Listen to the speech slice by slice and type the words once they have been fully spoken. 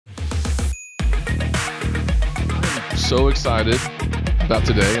so excited about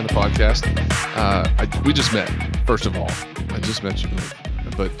today and the podcast. We just met, first of all. I just met you.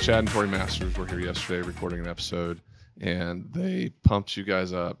 But Chad and Tori Masters were here yesterday recording an episode, and they pumped you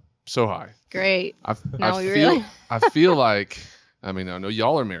guys up so high. Great. I feel like, I mean, I know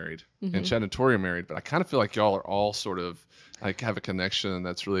y'all are married, and Chad and Tori are married, but I kind of feel like y'all are all sort of like have a connection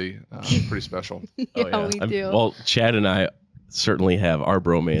that's really pretty special. Yeah, we do. Well, Chad and I certainly have our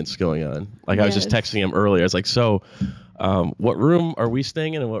bromance going on. Like I was just texting him earlier. I was like, so what room are we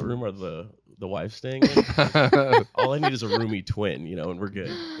staying in and what room are the wives staying in? All I need is a roomie twin, and we're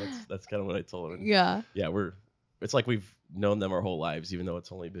good. That's kind of what I told him. Yeah. Yeah, it's like we've known them our whole lives, even though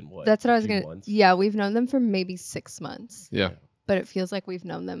it's only been That's what I was going to. Yeah, we've known them for maybe 6 months. Yeah. But it feels like we've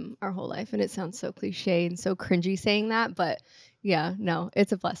known them our whole life, and it sounds so cliche and so cringy saying that, but yeah, no,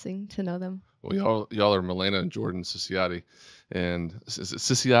 it's a blessing to know them. Well, y'all are Milena and Jordan Ciciotti, and is it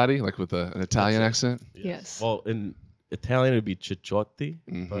Ciciotti, like with an Italian accent? Yes. Well, in Italian it would be Ciciottis,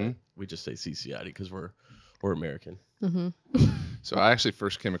 but we just say Ciciottis because we're American. Mm-hmm. So I actually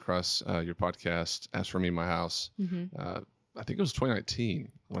first came across your podcast, As For Me, My House. I think it was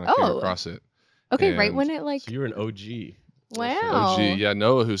 2019 when I came across it. Okay, and right when it like. So you're an OG. Wow. OG, yeah.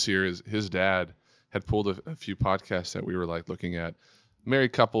 Noah, who's here, his dad had pulled a few podcasts that we were like looking at.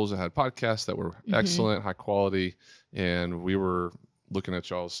 Married couples that had podcasts that were excellent, high quality, and we were looking at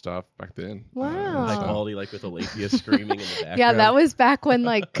y'all's stuff back then. Wow. High quality, like with Alethea screaming in the background. Yeah, that was back when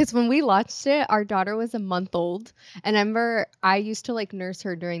because when we watched it, our daughter was a month old. And I remember I used to like nurse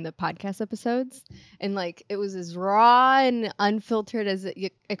her during the podcast episodes. And like it was as raw and unfiltered as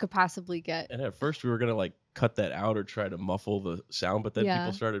it could possibly get. And at first we were going to like cut that out or try to muffle the sound. But then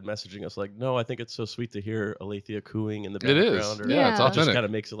people started messaging us like, no, I think it's so sweet to hear Alethea cooing in the background. It is. Yeah, it's authentic. It just kind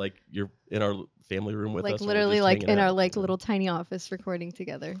of makes it like you're in our family room with us. Like literally like in our like little tiny office recording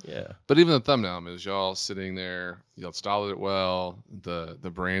together. Yeah. But even the thumbnail is y'all sitting there, y'all styled it well.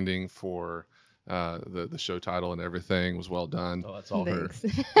 The branding for the show title and everything was well done. Oh, that's all Thanks.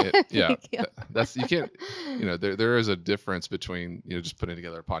 her. That's you can't there is a difference between just putting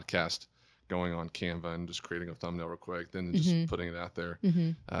together a podcast, going on Canva and just creating a thumbnail real quick, then just putting it out there.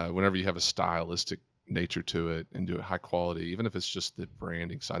 Whenever you have a stylistic nature to it and do it high quality, even if it's just the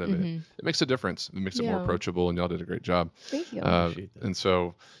branding side of it makes a difference. It makes it more approachable, and y'all did a great job. Thank you. And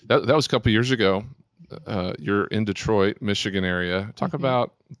so that was a couple of years ago. You're in Detroit, Michigan area. Talk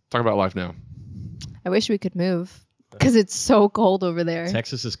about life now. I wish we could move because it's so cold over there.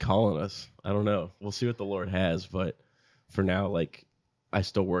 Texas is calling us. I don't know. We'll see what the Lord has, but for now, like I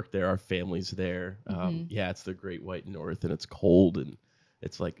still work there. Our family's there. Yeah, it's the Great White North, and it's cold, and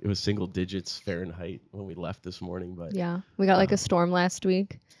it's like it was single digits Fahrenheit when we left this morning. But yeah, we got like a storm last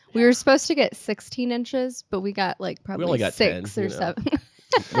week. We were supposed to get 16 inches, but we got like probably only got 6 10, or 7.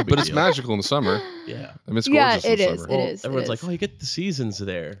 But it's magical in the summer. Yeah. I mean, it's gorgeous in the it is. summer. It is. Everyone's like, oh, you get the seasons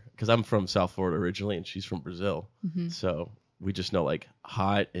there. Because I'm from South Florida originally, and she's from Brazil. So we just know like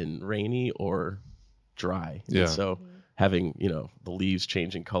hot and rainy or dry. Yeah. And so having, the leaves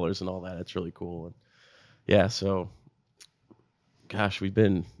changing colors and all that, it's really cool. And yeah, so gosh, we've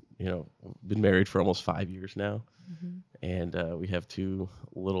been married for almost 5 years now. And we have 2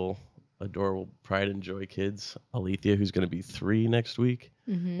 little adorable pride and joy kids. Alethea, who's going to be 3 next week,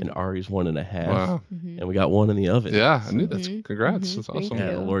 and Ari's 1.5. Wow. And we got 1 in the oven. Yeah, I knew that. Congrats. That's awesome.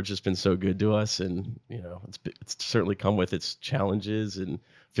 Yeah, the Lord's just been so good to us, and it's certainly come with its challenges, and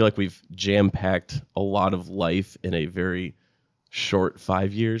I feel like we've jam-packed a lot of life in a very short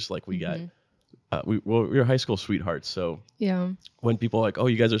 5 years. Like we got we were high school sweethearts, so when people are like, oh,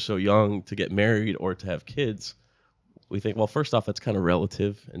 you guys are so young to get married or to have kids, we think, well, first off, that's kind of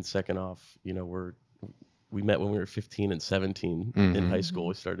relative, and second off, we met when we were 15 and 17 in high school.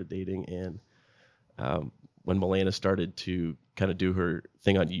 We started dating, and when Milena started to kind of do her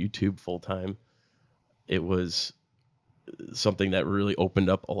thing on YouTube full time, it was something that really opened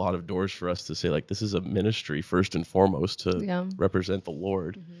up a lot of doors for us to say, like, this is a ministry first and foremost to represent the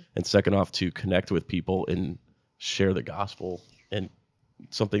Lord, and second off, to connect with people and share the gospel. And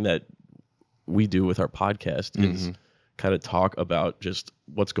something that we do with our podcast is kind of talk about just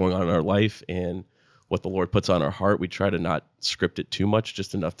what's going on in our life and what the Lord puts on our heart. We try to not script it too much,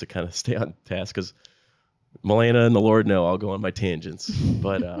 just enough to kind of stay on task, because Milena and the Lord know I'll go on my tangents.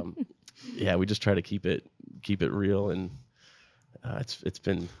 But yeah, we just try to keep it real, and it's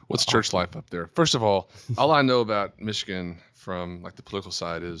been. What's church life up there? First of all I know about Michigan from like the political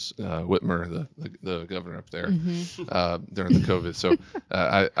side is Whitmer, the governor up there during the COVID. So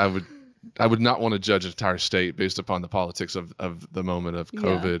I would not want to judge an entire state based upon the politics of the moment of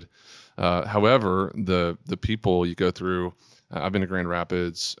COVID. However, the people you go through, I've been to Grand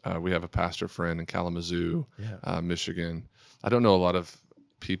Rapids. We have a pastor friend in Kalamazoo, Michigan. I don't know a lot of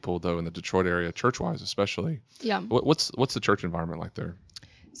people though in the Detroit area, church-wise especially. Yeah. What's the church environment like there?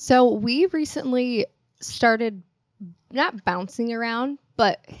 So we recently started not bouncing around,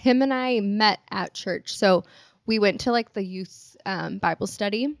 but him and I met at church. So we went to like the youth Bible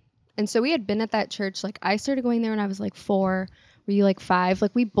study. And so we had been at that church. Like I started going there when I was like 4. Were you like 5?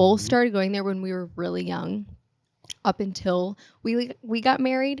 Like we both started going there when we were really young, up until we got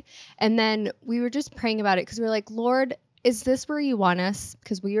married. And then we were just praying about it because we were like, Lord, is this where you want us?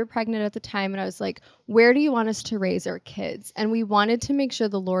 Because we were pregnant at the time. And I was like, where do you want us to raise our kids? And we wanted to make sure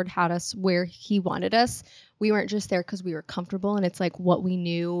the Lord had us where he wanted us. We weren't just there because we were comfortable. And it's like what we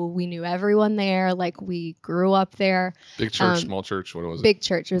knew. We knew everyone there. Like we grew up there. Big church, small church. What was it? Big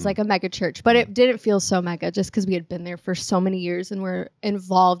church. It was like a mega church, but it didn't feel so mega just because we had been there for so many years and we're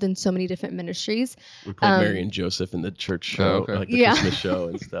involved in so many different ministries. We played Mary and Joseph in the church show, like the Christmas show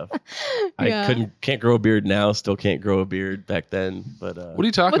and stuff. Can't grow a beard now. Still can't grow a beard back then. But what are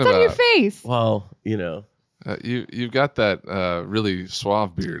you talking what's about? What's on your face? Well, you know, you've got that really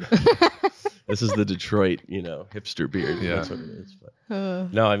suave beard. This is the Detroit, hipster beard. Yeah, that's what it is.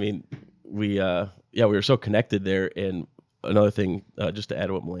 But, no, I mean, we were so connected there. And another thing, just to add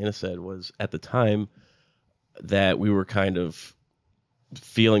to what Milena said, was at the time that we were kind of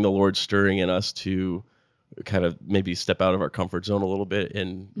feeling the Lord stirring in us to kind of maybe step out of our comfort zone a little bit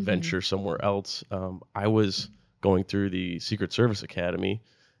and venture somewhere else. I was going through the Secret Service Academy,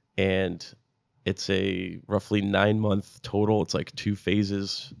 and it's a roughly 9-month total. It's like 2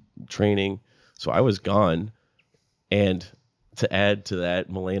 phases training. So I was gone, and to add to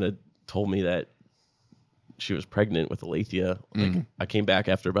that, Milena told me that she was pregnant with Alethea. Like I came back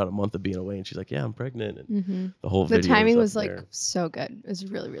after about a month of being away, and she's like, "Yeah, I'm pregnant." And the whole video timing was up like there. so good. It was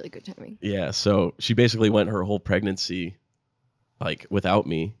really, really good timing. Yeah, so she basically went her whole pregnancy like without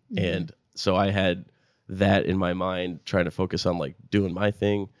me, and so I had that in my mind, trying to focus on like doing my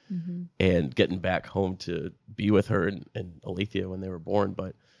thing and getting back home to be with her and Alethea when they were born,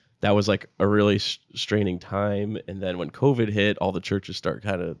 but that was like a really straining time. And then when COVID hit, all the churches start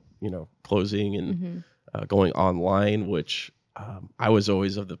kind of, closing and going online, which I was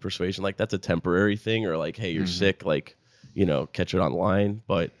always of the persuasion, like that's a temporary thing, or like, hey, you're sick, like, catch it online.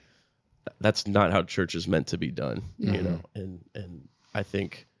 But that's not how church is meant to be done, and I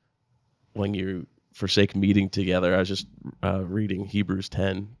think when you forsake meeting together, I was just reading Hebrews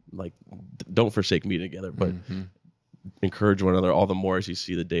 10, like don't forsake meeting together, but encourage one another all the more as you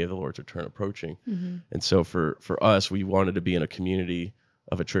see the day of the Lord's return approaching. And so for us, we wanted to be in a community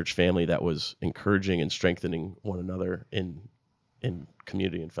of a church family that was encouraging and strengthening one another in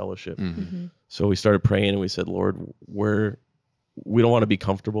community and fellowship. So we started praying and we said, Lord, we don't want to be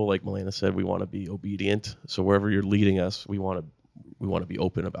comfortable. Like Milena said, we want to be obedient. So wherever you're leading us, we want to be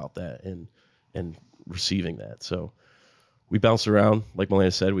open about that and receiving that. So we bounced around. Like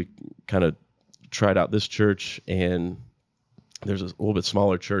Milena said, we kind of tried out this church, and there's a little bit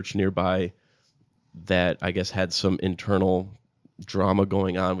smaller church nearby that I guess had some internal drama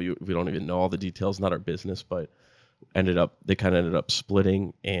going on. We don't even know all the details, not our business, but they kind of ended up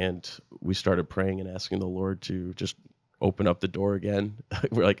splitting, and we started praying and asking the Lord to just open up the door again.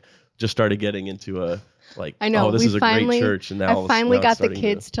 We're like, just started getting into a like, I know, this is a great church, and now I finally got the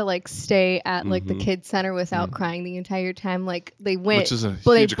kids to like stay at like the kids center without crying the entire time. Like they went, which is a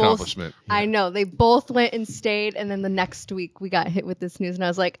huge accomplishment. I know, they both went and stayed, and then the next week we got hit with this news, and I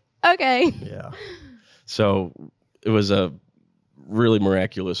was like, okay. Yeah. So it was a really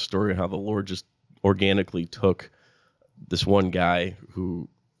miraculous story how the Lord just organically took this one guy who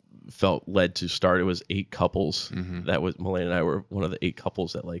felt led to start. It was 8 couples. That was Milena and I were one of the 8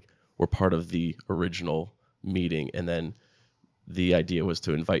 couples that like were part of the original meeting, and then the idea was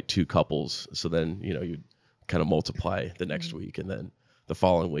to invite 2 couples. So then you'd kind of multiply the next week, and then the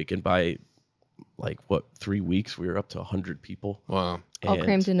following week, and by like 3 weeks we were up to 100 people. Wow! All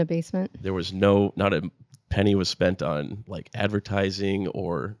crammed in a basement. There was not a penny was spent on like advertising,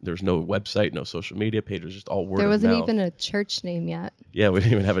 or there's no website, no social media page. It was just all word of mouth. There wasn't even a church name yet. Yeah, we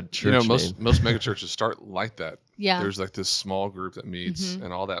didn't even have a church name. Most mega churches start like that. Yeah. There's like this small group that meets,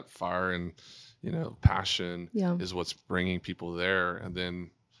 and all that fire and passion is what's bringing people there, and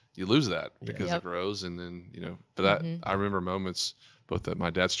then you lose that because it grows, and then But I remember moments both at my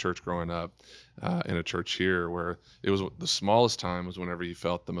dad's church growing up, in a church here, where it was the smallest time was whenever you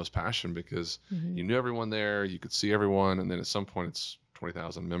felt the most passion, because you knew everyone there, you could see everyone, and then at some point it's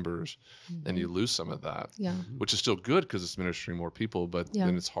 20,000 members, and you lose some of that, which is still good because it's ministering more people, but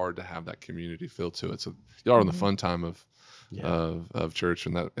then it's hard to have that community feel to it. So y'all are in the fun time of church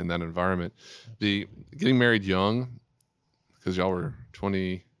in that environment. The getting married young, because y'all were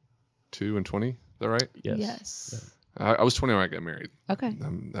 22 and 20. Is that right? Yes. I was 20 when I got married. Okay.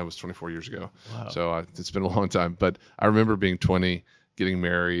 That was 24 years ago. Wow. So it's been a long time. But I remember being 20, getting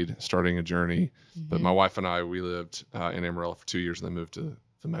married, starting a journey. But my wife and I, we lived in Amarillo for 2 years and then moved to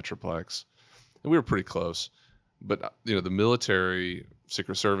the Metroplex. And we were pretty close. But, the military,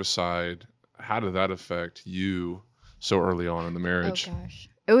 Secret Service side, how did that affect you so early on in the marriage? Oh, gosh.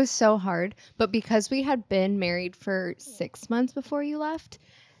 It was so hard. But because we had been married for 6 months before you left,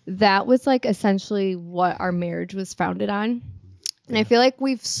 that was like essentially what our marriage was founded on. And I feel like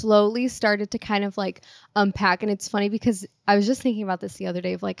we've slowly started to kind of like unpack. And it's funny because I was just thinking about this the other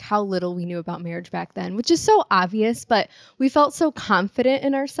day of like how little we knew about marriage back then, which is so obvious, but we felt so confident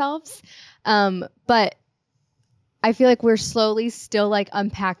in ourselves. But I feel like we're slowly still like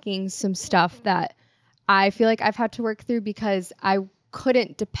unpacking some stuff that I feel like I've had to work through because I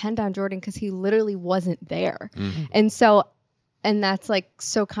couldn't depend on Jordan because he literally wasn't there. And that's like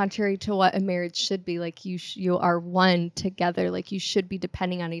so contrary to what a marriage should be. Like you are one together. Like you should be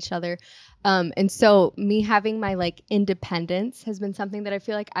depending on each other. And so me having my like independence has been something that I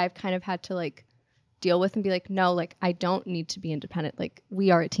feel like I've kind of had to like deal with and be like, no, like I don't need to be independent. Like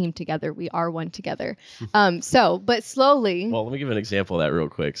we are a team together. We are one together. But slowly. Well, let me give an example of that real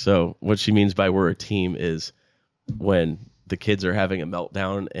quick. So what she means by we're a team is when the kids are having a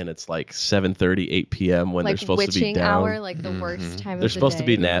meltdown and it's like 7:30, 8 p.m. when like they're supposed to be down. hour, like the worst time of the They're supposed to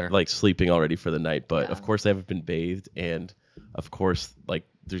day. be like sleeping already for the night, but Yeah. of course they haven't been bathed, and of course like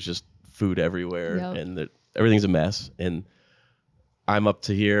there's just food everywhere, and everything's a mess. And I'm up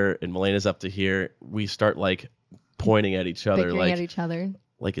to here, and Milena's up to here. We start like pointing at each other, Bickering at each other.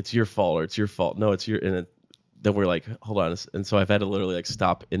 Like it's your fault or it's your fault. No, it's your. And then we're like, hold on. And so I've had to literally like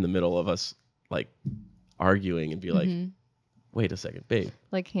stop in the middle of us like arguing and be like, wait a second, babe.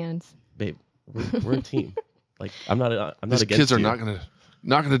 Like hands. Babe, we're a team. Like I'm not These against kids are you.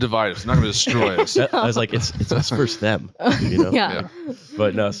 not gonna divide us, not gonna destroy us. I was like, it's us versus them, Yeah.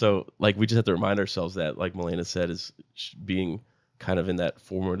 But no, so like we just have to remind ourselves that, like Milena said, is being kind of in that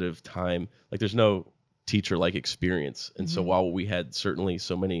formative time. Like there's no teacher like experience, and so while we had certainly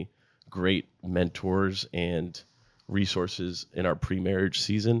so many great mentors and resources in our pre-marriage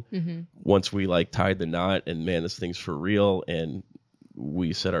season, once we like tied the knot and man, this thing's for real, and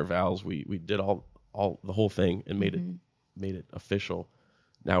we said our vows, we did all the whole thing and made it official.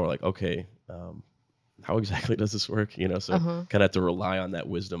 Now we're like, okay, how exactly does this work? So kind of have to rely on that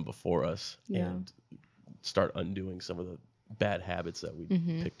wisdom before us and start undoing some of the bad habits that we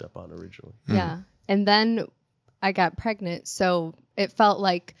picked up on originally. Yeah. And then I got pregnant, so it felt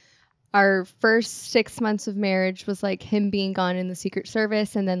like our first 6 months of marriage was like him being gone in the Secret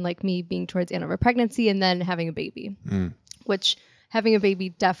Service, and then like me being towards the end of a pregnancy, and then having a baby, which having a baby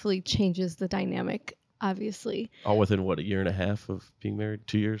definitely changes the dynamic, obviously. All within what, a year and a half of being married?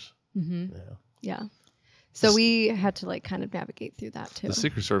 2 years? Yeah. So we had to like kind of navigate through that too. The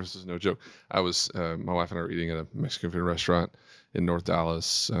Secret Service is no joke. I was my wife and I were eating at a Mexican food restaurant in North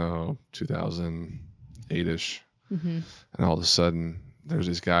Dallas, 2008ish, and all of a sudden there's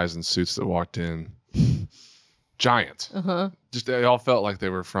these guys in suits that walked in, giant. Just they all felt like they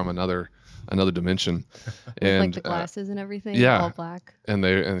were from another dimension, and like the glasses and everything, all black. And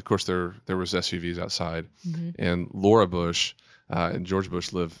of course there was SUVs outside, and Laura Bush and George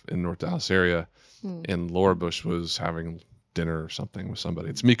Bush live in North Dallas area, and Laura Bush was having dinner or something with somebody.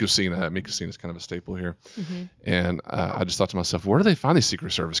 It's Mikusina. Mikusina is kind of a staple here, and I just thought to myself, where do they find these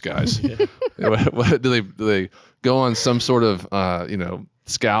Secret Service guys? what, do they go on some sort of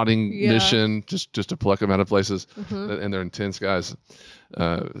scouting mission just to pluck them out of places? And they're intense guys.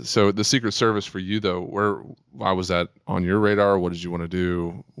 So the Secret Service for you though, why was that on your radar? What did you want to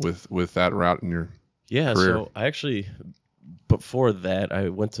do with that route in your career? So I actually, before that, I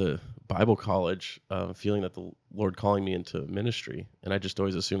went to Bible college, feeling that the Lord calling me into ministry, and I just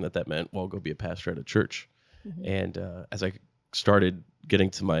always assumed that meant, well, go be a pastor at a church. And as I started getting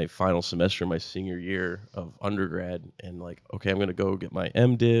to my final semester, my senior year of undergrad, and like, okay, I'm going to go get my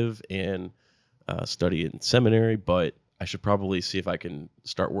MDiv and study in seminary, but I should probably see if I can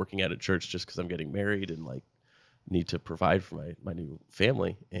start working at a church just because I'm getting married and like need to provide for my new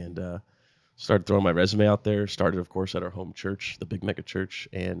family. And started throwing my resume out there. Started, of course, at our home church, the big mega church,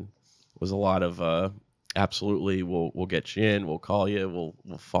 and was a lot of absolutely, we'll get you in, we'll call you,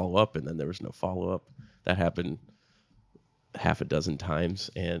 we'll follow up, and then there was no follow up. That happened half a dozen times,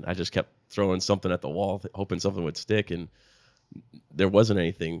 and I just kept throwing something at the wall, hoping something would stick, and there wasn't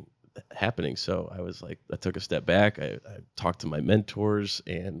anything happening. So I was like, I took a step back. I talked to my mentors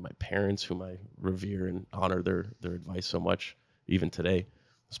and my parents, whom I revere and honor their advice so much, even today,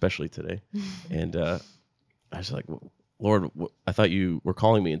 especially today. And I was like, Lord, I thought you were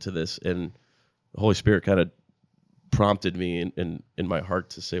calling me into this. And the Holy Spirit kind of prompted me in my heart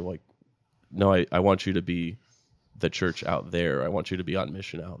to say, like, no, I want you to be the church out there. I want you to be on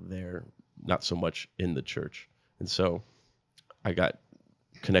mission out there, not so much in the church. And so I got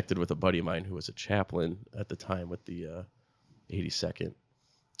connected with a buddy of mine who was a chaplain at the time with the 82nd.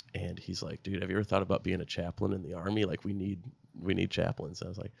 And he's like, dude, have you ever thought about being a chaplain in the Army? Like, we need chaplains. And I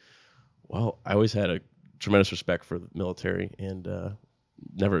was like, well, I always had a tremendous respect for the military and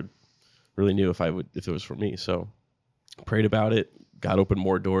never really knew if it was for me. So prayed about it, got open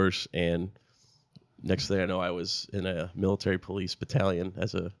more doors, and next thing I know, I was in a military police battalion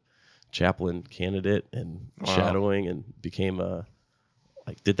as a chaplain candidate and shadowing, and became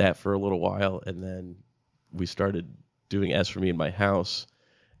did that for a little while. And then we started doing As For Me in my house.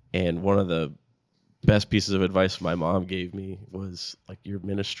 And one of the best pieces of advice my mom gave me was, like, your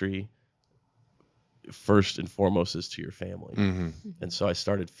ministry first and foremost is to your family. Mm-hmm. And so I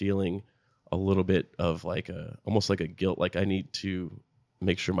started feeling a little bit of almost like a guilt, like I need to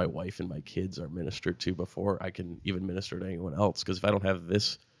make sure my wife and my kids are ministered to before I can even minister to anyone else. Because if I don't have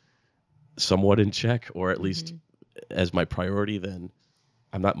this somewhat in check, or at least as my priority, then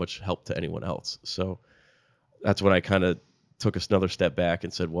I'm not much help to anyone else. So that's when I kind of took another step back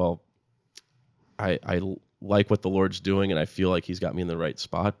and said, well, I like what the Lord's doing, and I feel like he's got me in the right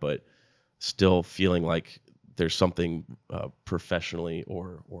spot, but still feeling like there's something professionally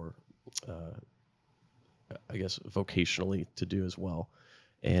or I guess vocationally to do as well.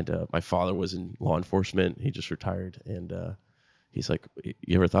 And my father was in law enforcement. He just retired, and he's like,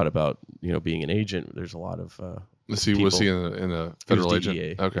 you ever thought about, being an agent? There's a lot of was he in a federal agent?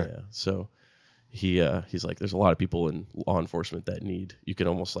 DEA, okay. Yeah. So he's like, there's a lot of people in law enforcement that you can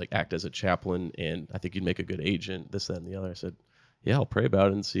almost like act as a chaplain, and I think you'd make a good agent, this, that, and the other. I said, yeah, I'll pray about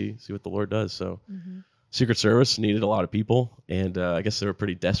it and see what the Lord does. So Secret Service needed a lot of people, and I guess they were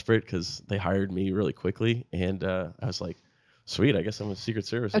pretty desperate because they hired me really quickly, and I was like, sweet, I guess I'm a Secret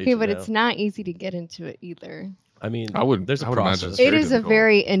Service agent but now. it's not easy to get into it either. I mean, there's a process. It is a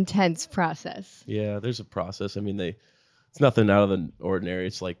very intense process. Yeah, there's a process. I mean, it's nothing out of the ordinary.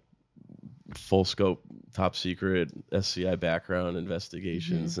 It's like full scope, top secret, SCI background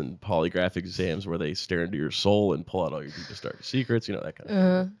investigations and polygraph exams where they stare into your soul and pull out all your deepest, darkest secrets, that kind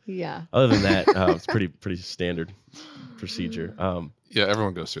of thing. Yeah. Other than that, it's pretty standard procedure. Yeah,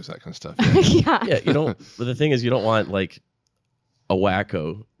 everyone goes through that kind of stuff. Yeah. Yeah, but the thing is, you don't want like a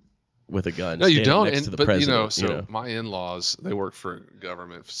wacko with a gun. No, you don't. Next to the president, my in-laws, they work for a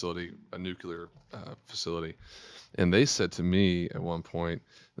government facility, a nuclear facility. And they said to me at one point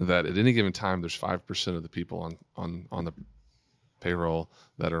that at any given time, there's 5% of the people on the payroll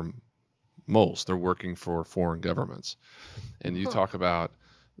that are moles. They're working for foreign governments. And you talk about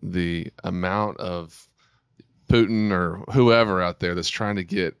the amount of Putin or whoever out there that's trying to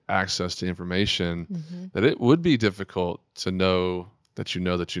get access to information, that it would be difficult to know that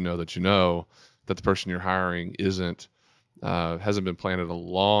the person you're hiring hasn't been planted a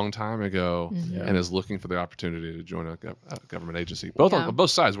long time ago and is looking for the opportunity to join a government agency. On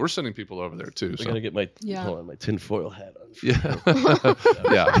both sides, we're sending people over there too. I'm gonna get my tinfoil hat on. Yeah,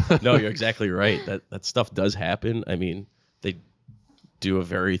 yeah. No, you're exactly right. That stuff does happen. I mean, they do a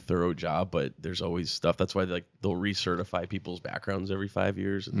very thorough job, but there's always stuff. That's why they'll recertify people's backgrounds every 5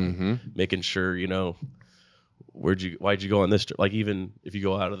 years, and making sure why'd you go on this trip? Like, even if you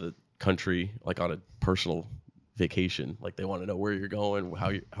go out of the country, like on a personal vacation, like they want to know where you're going,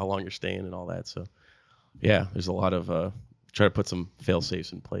 how long you're staying, and all that. So yeah, there's a lot of try to put some fail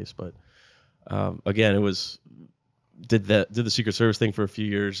safes in place. But again, it was did the Secret Service thing for a few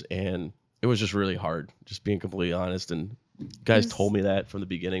years, and it was just really hard, just being completely honest. And guys told me that from the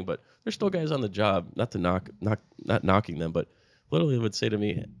beginning, but there's still guys on the job, not knocking them, but literally would say to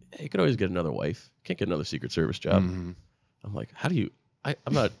me, hey, you could always get another wife. Can't get another Secret Service job. I'm like, how do you? I'm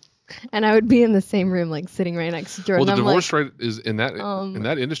not. And I would be in the same room, like sitting right next to Jordan. Well, the divorce rate is in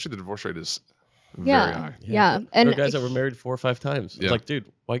that industry. The divorce rate is very high. Yeah. And there are guys that were married 4 or 5 times. Yeah. It's like, dude,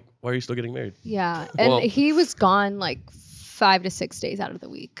 why are you still getting married? Yeah. And he was gone like 5 to 6 days out of the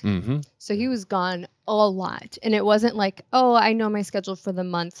week. So he was gone a lot. And it wasn't like, oh, I know my schedule for the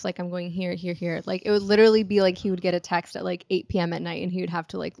month. Like, I'm going here, here, here. Like, it would literally be like he would get a text at like 8 p.m. at night, and he would have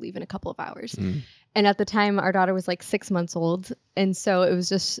to like leave in a couple of hours. And at the time, our daughter was like 6 months old. And so it was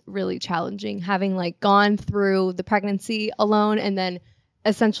just really challenging, having like gone through the pregnancy alone, and then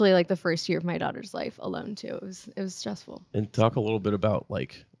essentially like the first year of my daughter's life alone too. It was stressful. And talk a little bit about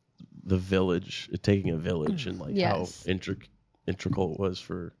like the village, taking a village, and like how integral it was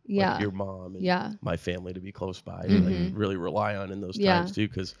for like, your mom and my family to be close by, and like really rely on in those times too.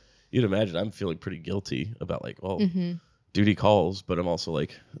 Because you'd imagine I'm feeling pretty guilty about like, well, duty calls, but I'm also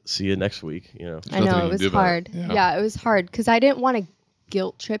like, see you next week. You know. I know, it was hard. Yeah, it was hard because I didn't want to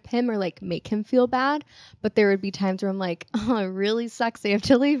guilt trip him or like make him feel bad, but there would be times where I'm like, oh, it really sucks, I have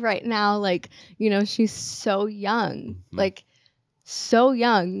to leave right now. Like, you know, she's so young, like so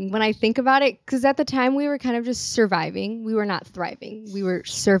young when I think about it, because at the time we were kind of just surviving. We were not thriving, we were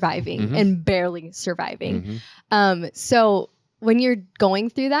surviving and barely surviving. So when you're going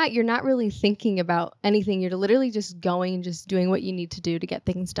through that, you're not really thinking about anything. You're literally just going and just doing what you need to do to get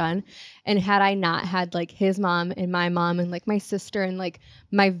things done. And had I not had like his mom and my mom and like my sister and like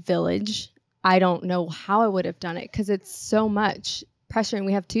my village, I don't know how I would have done it, because it's so much pressure. And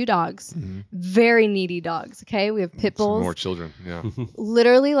we have 2 dogs, very needy dogs. Okay. We have pit bulls. Some more children. Yeah.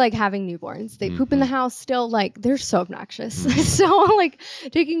 Literally like having newborns. They poop in the house still. Like they're so obnoxious. So like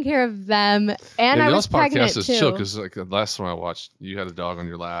taking care of them. And I was pregnant podcast too. is chill because like the last one I watched, you had a dog on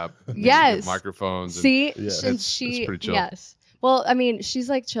your lap. Yes. Microphones. See, and it's pretty chill. Yes. Well, I mean, she's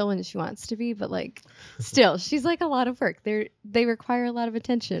like chill when she wants to be, but like still, she's like a lot of work. They require a lot of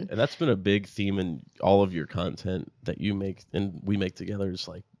attention. And that's been a big theme in all of your content that you make and we make together, is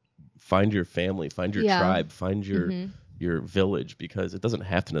like find your family, find your tribe, find your village, because it doesn't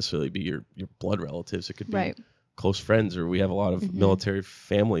have to necessarily be your blood relatives. It could be close friends, or we have a lot of military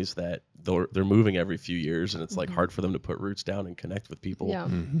families that they're moving every few years, and it's like hard for them to put roots down and connect with people. Yeah.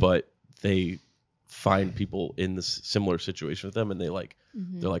 But they find people in this similar situation with them, and they like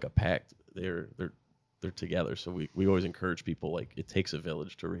they're like a pack. They're together. So we always encourage people, like, it takes a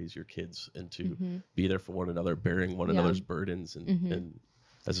village to raise your kids and to be there for one another, bearing one another's burdens, and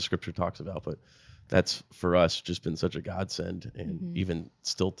as the scripture talks about. But that's for us just been such a godsend, and even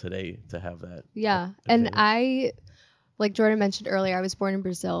still today to have that. Yeah. And I, like Jordan mentioned earlier, I was born in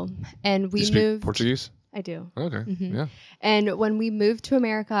Brazil, and we moved. Portuguese? I do. Okay. Yeah. And when we moved to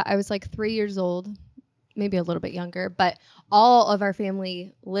America, I was like 3 years old, maybe a little bit younger, but all of our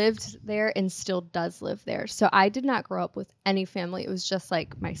family lived there and still does live there. So I did not grow up with any family. It was just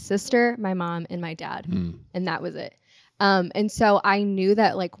like my sister, my mom, and my dad. And that was it. And so I knew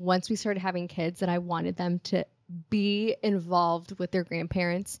that like once we started having kids, that I wanted them to be involved with their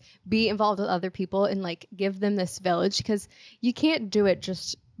grandparents, be involved with other people, and like give them this village, because you can't do it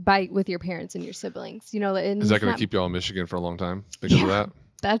just with your parents and your siblings, you know. And is that going to keep y'all in Michigan for a long time because of that?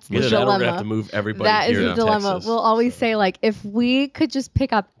 That's the dilemma. We're gonna have to move everybody. That here is the dilemma. Texas. We'll always say, like, if we could just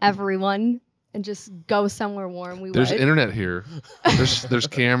pick up everyone and just go somewhere warm, we would. There's internet here. There's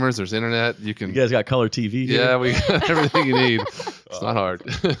cameras. There's internet. You guys got color TV here? Yeah, we got everything you need. It's not hard.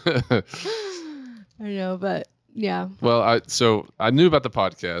 I know, but yeah. Well, I knew about the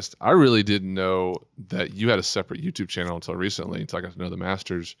podcast. I really didn't know that you had a separate YouTube channel until recently, until I got to know the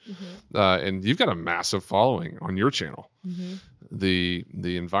Masters. And you've got a massive following on your channel. The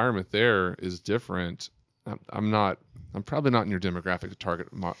environment there is different. I'm probably not in your demographic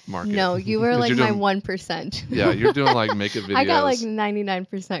target market. No, you were like my 1%. Yeah, you're doing like makeup videos. I got like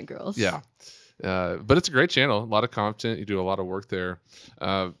 99% girls. Yeah. But it's a great channel. A lot of content. You do a lot of work there.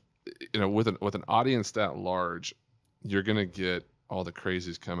 You know, with an audience that large, you're gonna get all the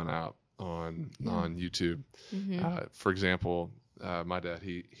crazies coming out on YouTube. For example, my dad,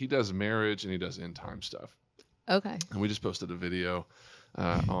 he does marriage and he does end time stuff. Okay. And we just posted a video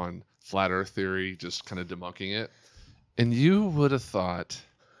on flat Earth theory, just kind of debunking it. And you would have thought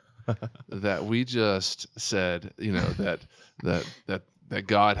that we just said, you know, that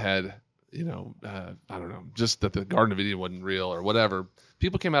God had, you know, I don't know, just that the Garden of Eden wasn't real or whatever.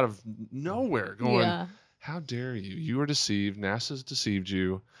 People came out of nowhere going, how dare you? You were deceived. NASA's deceived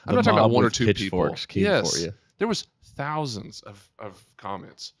you. I'm not talking about one or two people. Yes. For you. There was thousands of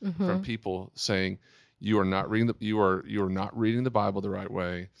comments from people saying you are not reading the Bible the right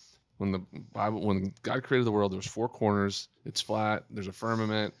way. When God created the world, there was 4 corners. It's flat. There's a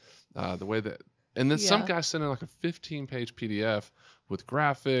firmament. The way that, and then some guy sent in like a 15-page PDF with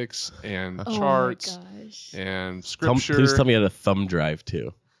graphics and charts and scripture. Please tell me you had a thumb drive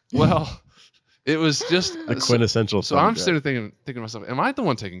too. Well, it was just a quintessential. So I'm sitting thinking to myself, am I the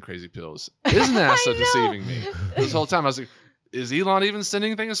one taking crazy pills? Is NASA deceiving me? This whole time I was like, is Elon even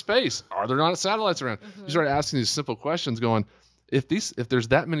sending anything to space? Are there not satellites around? You start asking these simple questions going, if there's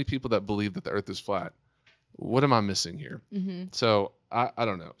that many people that believe that the earth is flat, what am I missing here? So I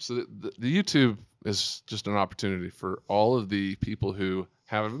don't know. So the YouTube is just an opportunity for all of the people who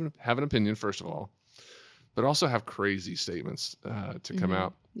have an opinion, first of all, but also have crazy statements to come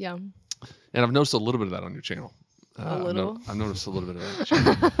out. Yeah. And I've noticed a little bit of that on your channel. I've noticed a little bit of that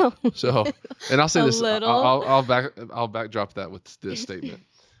on your channel. So, and I'll say this, I'll backdrop that with this statement.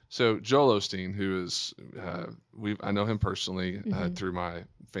 So Joel Osteen, who is, I know him personally through my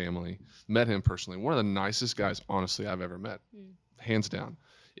family, met him personally. One of the nicest guys, honestly, I've ever met, hands down.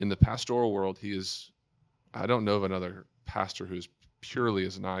 In the pastoral world, I don't know of another pastor who's purely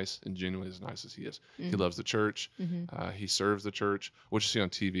as nice and genuinely as nice as he is. He loves the church. He serves the church. What you see on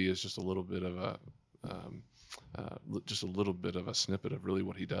TV is just a little bit of a snippet of really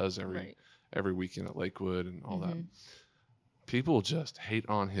what he does every weekend at Lakewood and all that. People just hate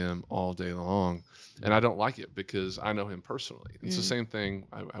on him all day long, and I don't like it because I know him personally. It's the same thing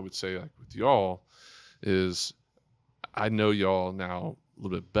I would say like with y'all is I know y'all now a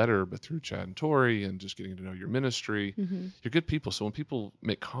little bit better, but through Chad and Tori and just getting to know your ministry, you're good people. So when people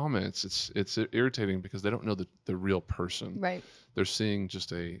make comments, it's irritating because they don't know the real person. Right. They're seeing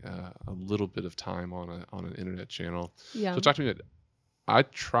just a little bit of time on an internet channel. Yeah. So talk to me. I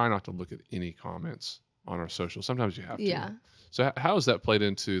try not to look at any comments on our social. Sometimes you have to. Yeah. So how has that played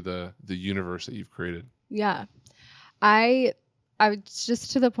into the universe that you've created? Yeah. I was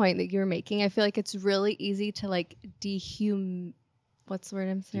just to the point that you're making. I feel like it's really easy to like what's the word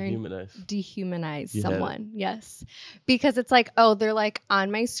I'm saying? Dehumanize someone. Yes. Because it's like, oh, they're like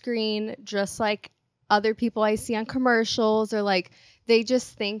on my screen just like other people I see on commercials, or like they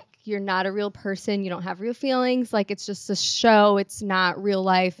just think you're not a real person, you don't have real feelings, like it's just a show, it's not real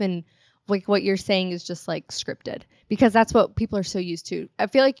life, and like what you're saying is just like scripted, because that's what people are so used to. I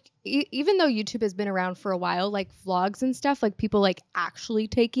feel like even though YouTube has been around for a while, like vlogs and stuff, like people like actually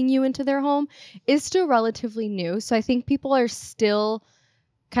taking you into their home is still relatively new. So I think people are still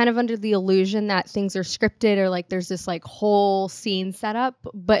kind of under the illusion that things are scripted, or like there's this like whole scene set up,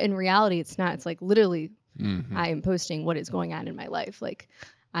 but in reality it's not. It's like literally I am posting what is going on in my life. Like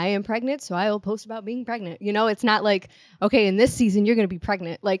I am pregnant, so I will post about being pregnant. You know, it's not like, okay, in this season you're going to be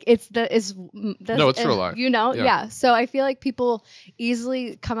pregnant. Like it's real life. You know, yeah. So I feel like people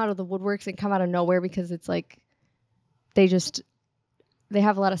easily come out of the woodworks and come out of nowhere because it's like they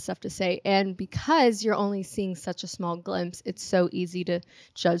have a lot of stuff to say, and because you're only seeing such a small glimpse, it's so easy to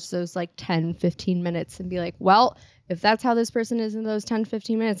judge those like 10-15 minutes and be like, well, if that's how this person is in those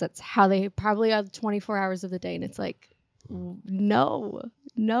 10-15 minutes, that's how they probably are 24 hours of the day. And it's like, no,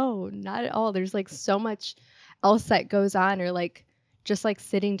 not at all. There's like so much else that goes on, or like just like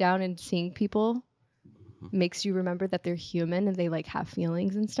sitting down and seeing people makes you remember that they're human and they like have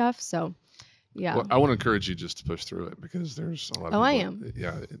feelings and stuff. So yeah. Well, I want to encourage you just to push through it, because there's a lot of people. I am.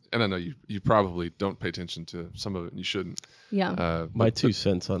 Yeah. And I know you probably don't pay attention to some of it, and you shouldn't. Yeah. My 2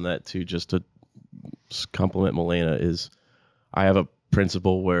 cents on that too, just to compliment Milena, is I have a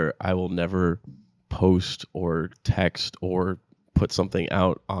principle where I will never post or text or put something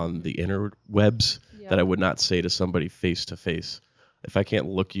out on the interwebs that I would not say to somebody face to face. If I can't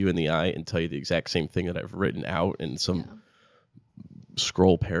look you in the eye and tell you the exact same thing that I've written out in some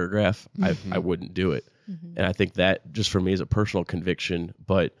scroll paragraph, I wouldn't do it. And I think that just for me is a personal conviction,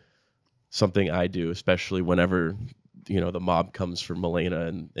 but something I do, especially whenever, the mob comes for Milena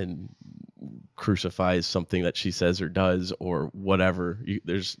and crucifies something that she says or does or whatever.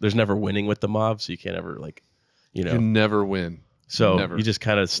 There's never winning with the mob, so you can't ever you can never win. So never. You just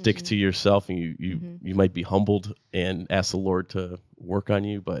kind of stick to yourself, and you might be humbled and ask the Lord to work on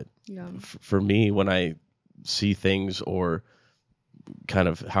you. But for me, when I see things, or kind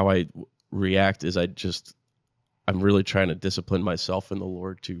of how I react, is I'm really trying to discipline myself in the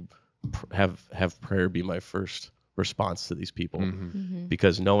Lord to have prayer be my first response to these people.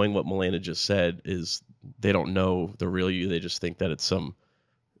 Because knowing what Milena just said is, they don't know the real you. They just think that it's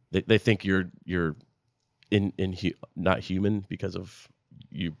they think you're not human because of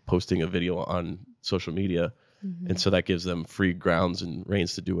you posting a video on social media. And so that gives them free grounds and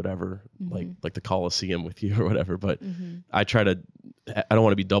reins to do whatever, like the Coliseum with you or whatever. But I don't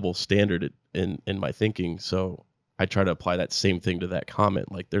want to be double standard in my thinking. So I try to apply that same thing to that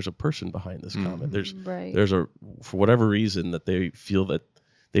comment. Like, there's a person behind this comment. There's for whatever reason that they feel that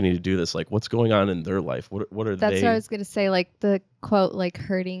they need to do this. Like, what's going on in their life? What are they? That's what I was gonna say. Like the quote, like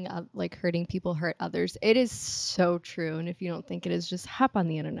hurting people hurt others. It is so true. And if you don't think it is, just hop on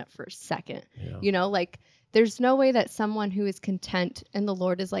the internet for a second. Yeah. Like there's no way that someone who is content and the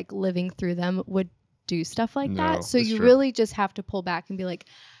Lord is like living through them would do stuff like that. So you really just have to pull back and be like,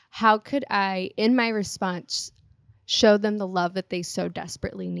 how could I, in my response, show them the love that they so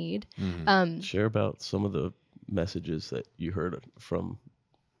desperately need? Share about some of the messages that you heard from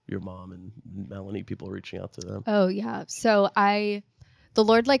your mom and Melanie, people reaching out to them. Oh yeah. So the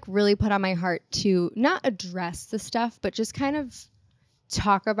Lord like really put on my heart to not address the stuff, but just kind of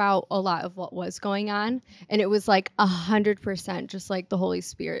talk about a lot of what was going on, and it was like 100% just like the Holy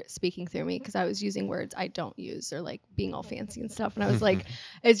Spirit speaking through me, because I was using words I don't use, or like being all fancy and stuff, and I was like,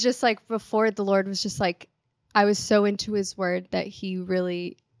 it's just like before the Lord was just like, I was so into his word that he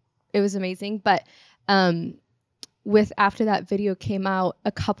really, it was amazing. But with after that video came out,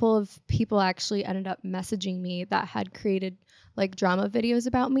 a couple of people actually ended up messaging me that had created like drama videos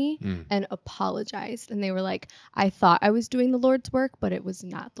about me and apologized. And they were like, I thought I was doing the Lord's work, but it was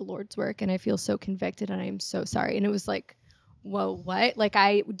not the Lord's work. And I feel so convicted and I'm so sorry. And it was like, whoa, what? Like,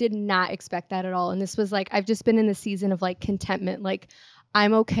 I did not expect that at all. And this was like, I've just been in the season of like contentment. Like,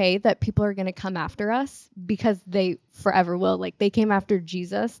 I'm okay that people are going to come after us, because they forever will. Like, they came after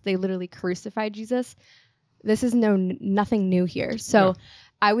Jesus. They literally crucified Jesus. This is nothing new here. So yeah.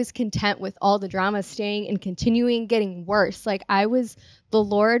 I was content with all the drama staying and continuing getting worse. Like, the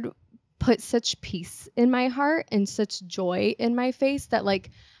Lord put such peace in my heart and such joy in my face that like,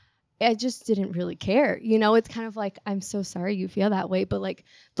 I just didn't really care. You know, it's kind of like, I'm so sorry you feel that way, but like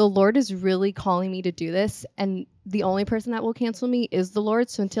the Lord is really calling me to do this. And the only person that will cancel me is the Lord.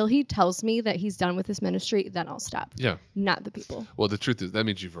 So until he tells me that he's done with this ministry, then I'll stop. Yeah. Not the people. Well, the truth is that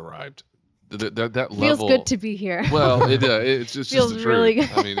means you've arrived. That level feels good to be here. Well, it's just feels the truth. Really good.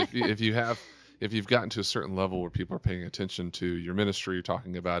 I mean, if you've gotten to a certain level where people are paying attention to your ministry, you're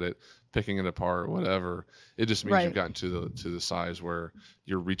talking about it, picking it apart, whatever, it just means you've gotten to the size where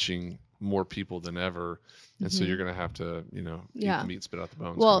you're reaching more people than ever, and so you're going to have to, eat the meat, spit out the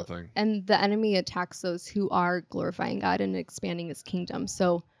bones, kind of thing. And the enemy attacks those who are glorifying God and expanding his kingdom.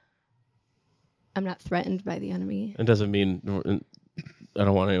 So I'm not threatened by the enemy. It doesn't mean. I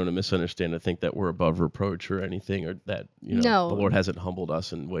don't want anyone to misunderstand. I think that we're above reproach or anything, or that the Lord hasn't humbled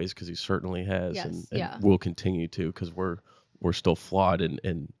us in ways, because he certainly has, and will continue to, because we're still flawed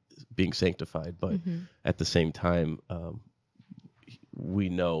and being sanctified. But at the same time, we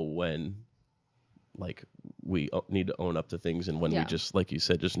know when like we need to own up to things, and when we just, like you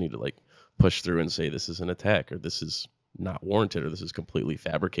said, just need to like push through and say this is an attack, or this is not warranted, or this is completely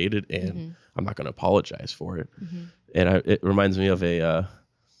fabricated, and I'm not going to apologize for it. And it reminds me of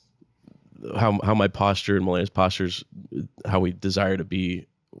how my posture and Melena's postures, how we desire to be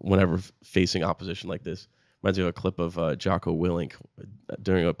whenever facing opposition like this. Reminds me of a clip of Jocko Willink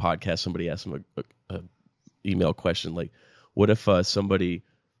during a podcast. Somebody asked him a email question like, "What if somebody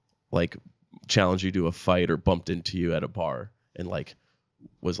like challenged you to a fight or bumped into you at a bar and like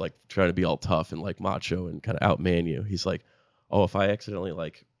was like trying to be all tough and like macho and kind of outman you?" He's like, "Oh, if I accidentally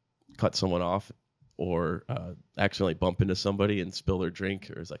like cut someone off or accidentally bump into somebody and spill their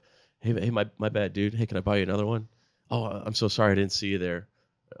drink, or it's like, hey, my bad, dude. Hey, can I buy you another one? Oh, I'm so sorry, I didn't see you there."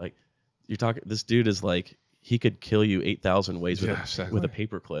 Like, you're talking, this dude is like, he could kill you 8,000 ways with a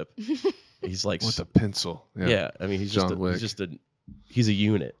paper clip. He's like with a pencil. Yeah, I mean, he's a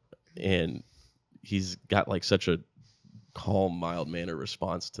unit, and he's got like such a calm, mild manner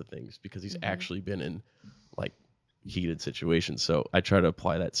response to things, because he's actually been in like heated situations. So I try to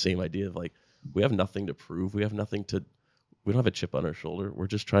apply that same idea of like, we have nothing to prove. We don't have a chip on our shoulder. We're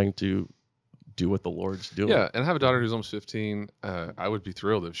just trying to do what the Lord's doing. Yeah, and I have a daughter who's almost 15. I would be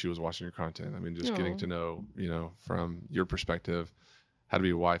thrilled if she was watching your content. I mean, just getting to know, from your perspective, how to be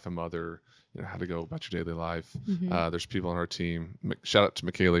a wife, a mother, how to go about your daily life. There's people on our team. Shout out to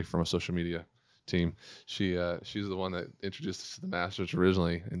McKaylee from a social media team. She's the one that introduced us to the Masters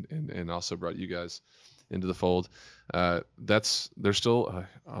originally, and also brought you guys into the fold. There's still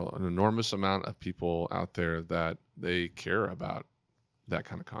an enormous amount of people out there that they care about that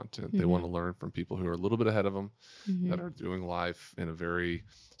kind of content. They want to learn from people who are a little bit ahead of them, that are doing life in a very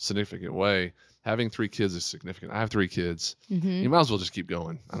significant way. Having 3 kids is significant. I have 3 kids. You might as well just keep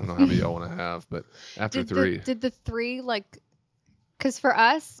going. I don't know how many y'all want to have, but after 3. Did the 3 like, because for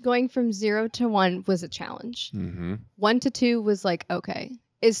us, going from 0 to 1 was a challenge. 1 to 2 was like, okay.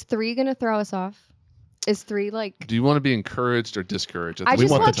 Is 3 going to throw us off? Is 3 like... Do you want to be encouraged or discouraged? I just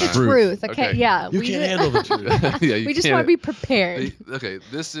want the truth. Okay, yeah. You can't handle the truth. Yeah, we just want to be prepared. Okay,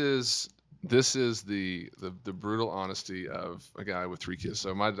 this is the brutal honesty of a guy with 3 kids.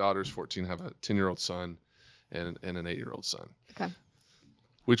 So my daughter's 14, have a 10-year-old son and an 8-year-old son. Okay.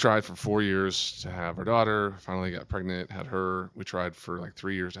 We tried for 4 years to have our daughter, finally got pregnant, had her. We tried for like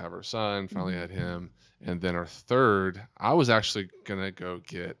 3 years to have our son, finally had him. And then our third, I was actually going to go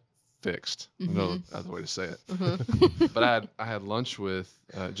get fixed. No other way to say it. But I had lunch with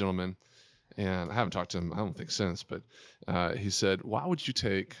a gentleman, and I haven't talked to him, I don't think, since, but he said, "Why would you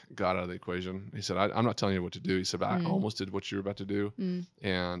take God out of the equation?" He said, I'm not telling you what to do. He said, "I almost did what you were about to do.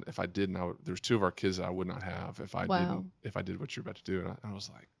 And if I didn't, there's 2 of our kids that I would not have if I did what you're about to do." And I was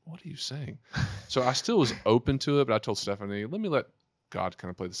like, "What are you saying?" So I still was open to it, but I told Stephanie, let me let God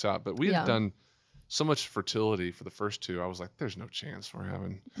kind of played this out. But we had done so much fertility for the first two. I was like, there's no chance we're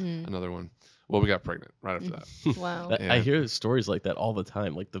having another one. Well, we got pregnant right after that. Wow. I hear stories like that all the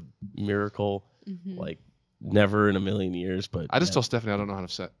time, like the miracle, like never in a million years. But I just told Stephanie I don't know how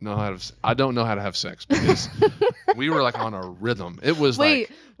to I don't know how to have sex because we were like on a rhythm. It was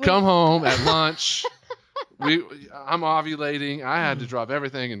come home at lunch. I'm ovulating. I had to drop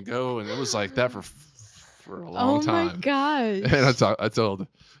everything and go, and it was like that for a long time. Oh my gosh. And I told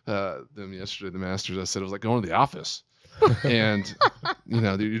them yesterday, the masters, I said it was like going to the office. And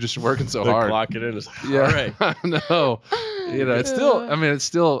you're just working so hard. Clock it in. Yeah, all right. I know. It's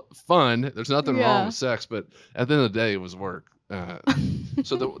still fun. There's nothing wrong with sex, but at the end of the day, it was work.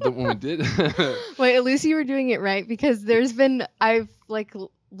 So when we did, wait, at least you were doing it right, because I've like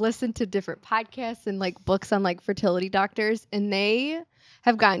listened to different podcasts and like books on like fertility doctors, and they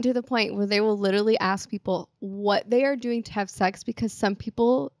have gotten to the point where they will literally ask people what they are doing to have sex, because some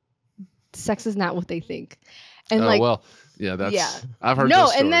people, sex is not what they think. And I've heard those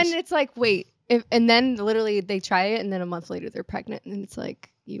stories. And then it's like, wait, and then literally they try it, and then a month later they're pregnant, and it's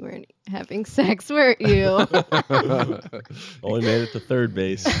like, you weren't having sex, weren't you? Only made it to third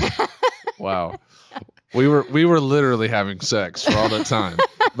base. Wow. We were literally having sex for all that time.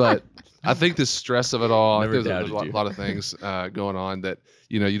 But I think the stress of it all, there's a lot of things going on that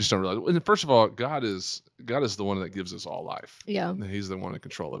you just don't realize. And first of all, God is the one that gives us all life. Yeah. He's the one in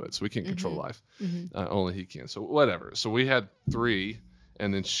control of it. So we can't control life. Only he can. So whatever. So we had 3,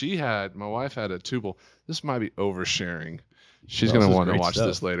 and then my wife had a tubal. This might be oversharing. She's going to want to watch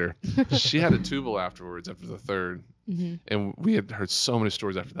this later. She had a tubal afterwards, after the third. And we had heard so many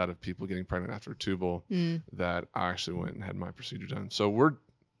stories after that of people getting pregnant after a tubal that I actually went and had my procedure done. So we're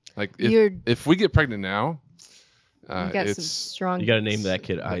like, if we get pregnant now, it's strong. You got to name that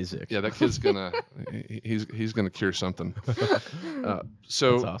kid Isaac. Yeah, that kid's he's gonna cure something.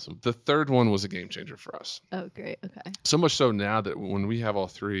 So that's awesome. The third one was a game changer for us. Oh, great. Okay. So much so now that when we have all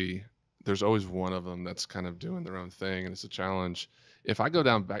 3, there's always one of them that's kind of doing their own thing, and it's a challenge. If I go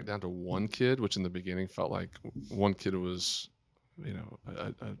back down to one kid, which in the beginning felt like one kid was,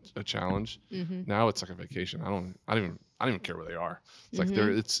 a challenge. Now it's like a vacation. I don't even care where they are. It's like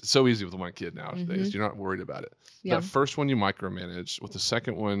it's so easy with one kid nowadays. You're not worried about it. Yeah. That first one you micromanage. With the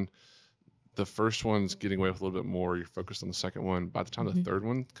second one, the first one's getting away with a little bit more. You're focused on the second one. By the time the third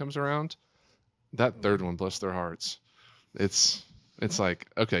one comes around, that third one, bless their hearts, it's like,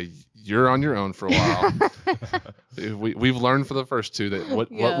 okay, you're on your own for a while. We've learned for the first 2 that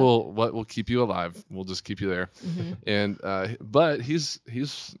what will keep you alive. We'll just keep you there. And but he's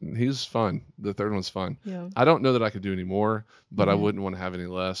fun. The third one's fun. Yeah. I don't know that I could do any more, but I wouldn't want to have any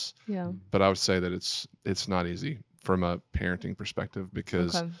less. Yeah. But I would say that it's not easy from a parenting perspective,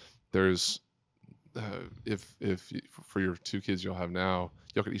 because there's if for your 2 kids you'll have now,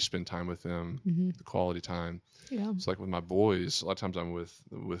 y'all could each spend time with them, the quality time. Yeah. It's like with my boys, a lot of times I'm with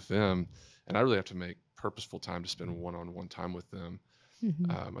them, and I really have to make purposeful time to spend one-on-one time with them.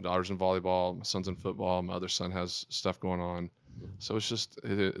 My daughter's in volleyball, my son's in football, my other son has stuff going on. So it's just,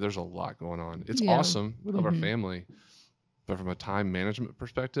 there's a lot going on. It's awesome. We love our family. But from a time management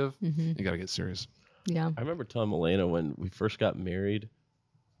perspective, you got to get serious. Yeah. I remember telling Elena when we first got married,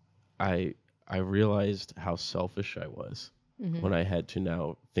 I realized how selfish I was when I had to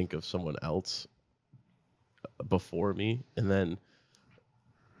now think of someone else before me. And then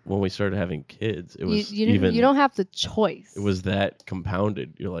when we started having kids, it was you don't have the choice. It was that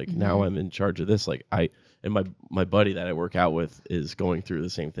compounded. You're like, now I'm in charge of this. Like and my buddy that I work out with is going through the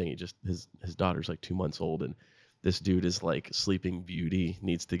same thing. His daughter's like 2 months old, and this dude is like sleeping beauty,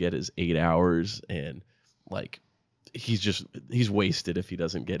 needs to get his 8 hours, and like he's wasted if he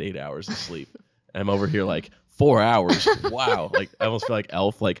doesn't get 8 hours of sleep. And I'm over here like 4 hours. Wow. Like I almost feel like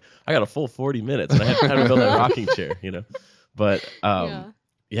Elf. Like I got a full 40 minutes, and I had to build that rocking chair, But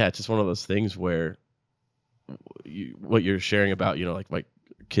yeah, it's just one of those things where what you're sharing about, like my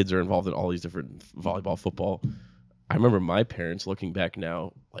kids are involved in all these different volleyball, football. I remember my parents looking back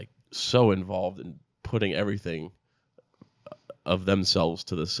now, like so involved in putting everything of themselves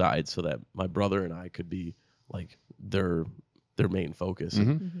to the side so that my brother and I could be like their main focus.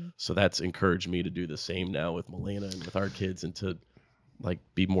 So that's encouraged me to do the same now with Milena and with our kids, and to like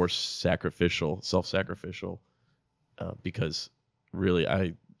be more self-sacrificial, because really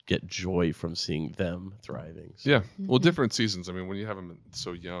I get joy from seeing them thriving. So. Yeah. Well, different seasons. I mean, when you have them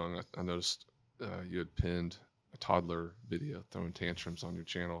so young, I noticed you had pinned a toddler video throwing tantrums on your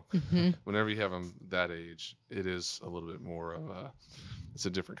channel. Whenever you have them that age, it is a little bit more of it's a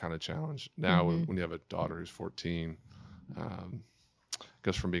different kind of challenge. Now, when you have a daughter who's 14,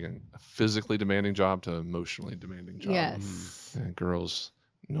 goes from being a physically demanding job to emotionally demanding job. Yes. And girls,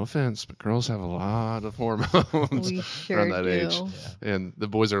 no offense, but girls have a lot of hormones We sure around that age. Yeah. And the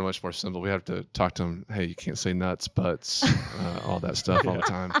boys are much more simple. We have to talk to them. Hey, you can't say nuts, butts, all that stuff all the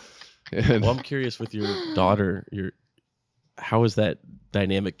time. And Well, I'm curious with your daughter, how has that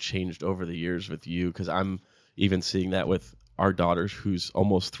dynamic changed over the years with you? Because I'm even seeing that with our daughters, who's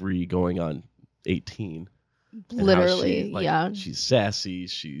almost 3 going on 18. And how Literally, she, like, yeah. she's sassy.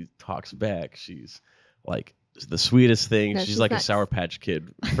 She talks back. She's like the sweetest thing. No, she's she's like nice. a Sour Patch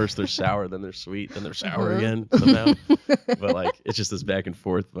Kid. First they're sour, then they're sweet, then they're sour Uh-huh. again somehow. But like it's just this back and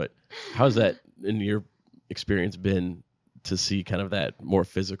forth. But how's that in your experience been to see kind of that more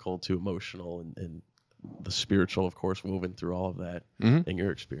physical to emotional and the spiritual, of course, moving through all of that in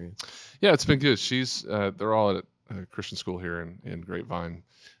your experience? Yeah, it's been good. They're all at a Christian school here in Grapevine.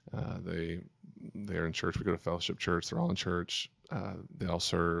 They're in church. We go to fellowship church. They're all in church. They all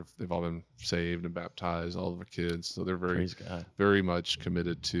serve. They've all been saved and baptized, all of our kids. So they're Praise God. very much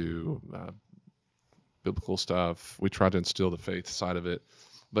committed to biblical stuff. We try to instill the faith side of it.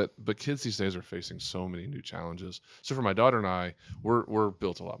 But kids these days are facing so many new challenges. So for my daughter and I, we're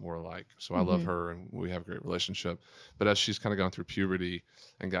built a lot more alike. So I love her and we have a great relationship. But as she's kind of gone through puberty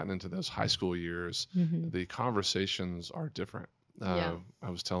and gotten into those high school years, the conversations are different. Yeah. I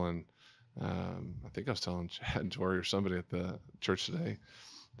was telling, I think I was telling Chad and Tori or somebody at the church today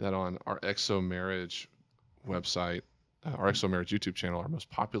that on our EXO Marriage website, our EXO Marriage YouTube channel, our most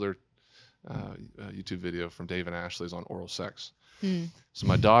popular YouTube video from Dave and Ashley is on oral sex. So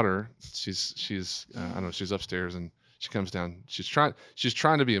my daughter, she's I don't know, she's upstairs and she comes down. She's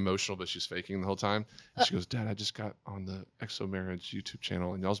trying to be emotional, but she's faking the whole time. And she goes, Dad, I just got on the EXO Marriage YouTube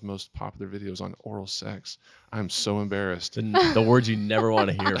channel and y'all's most popular videos on oral sex. I'm so embarrassed. The words you never want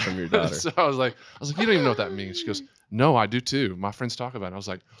to hear from your daughter. So I was like, you don't even know what that means. She goes, no, I do too. My friends talk about it. I was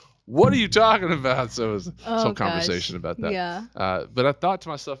like, what are you talking about? So it was some conversation about that. Yeah. But I thought to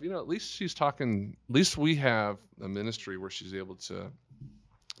myself, at least she's talking, at least we have a ministry where she's able to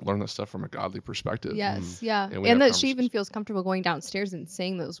learn that stuff from a godly perspective. Yes, yeah. And we have And that she even conversations. feels comfortable going downstairs and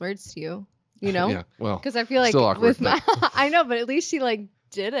saying those words to you, you know? Yeah, well, Because I feel like still awkward, with my, I know, but at least she like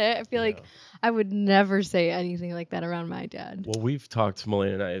did it. I feel like Yeah. I would never say anything like that around my dad. Well, we've talked,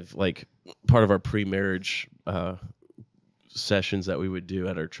 Melanie and I, have like part of our pre-marriage sessions that we would do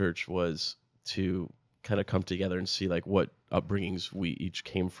at our church was to kind of come together and see like what upbringings we each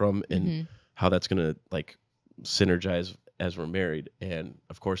came from and how that's going to like synergize as we're married. And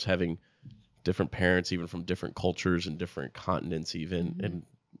of course, having different parents, even from different cultures and different continents, even and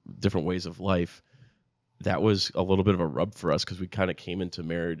different ways of life, that was a little bit of a rub for us because we kind of came into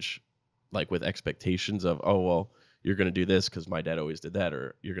marriage like with expectations of, oh, well, you're going to do this because my dad always did that,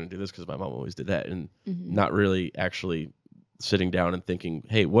 or you're going to do this because my mom always did that, and not really actually sitting down and thinking,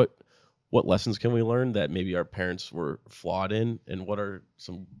 hey, what lessons can we learn that maybe our parents were flawed in, and what are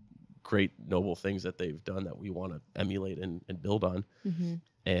some great noble things that they've done that we want to emulate and build on.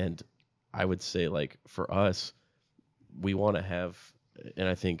 And I would say, like, for us, we want to have, and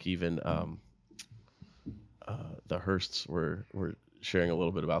I think even the Hursts were sharing a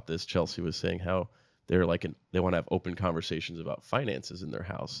little bit about this. Chelsea was saying how they're like they want to have open conversations about finances in their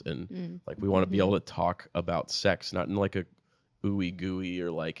house, and like we want to be able to talk about sex, not in like a ooey gooey or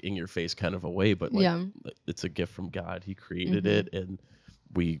like in your face kind of a way, but like it's a gift from God. He created it, and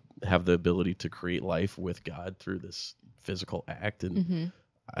we have the ability to create life with God through this physical act. And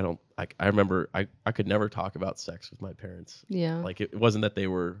I remember I could never talk about sex with my parents. Yeah. Like it wasn't that they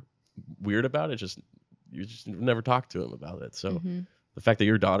were weird about it, you just never talked to them about it. So the fact that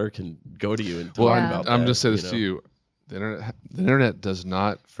your daughter can go to you and talk about that. I'm just saying this to you. The internet does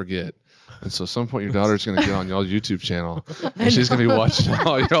not forget. And so at some point your daughter's going to get on y'all's YouTube channel and she's going to be watching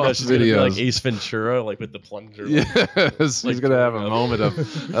all y'all's videos. Like Ace Ventura, like with the plunger. Yes, she's going to have a moment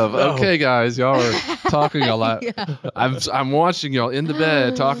of okay, guys, y'all are talking a lot. I'm watching y'all in the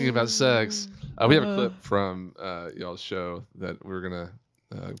bed talking about sex. We have a clip from y'all's show that we're going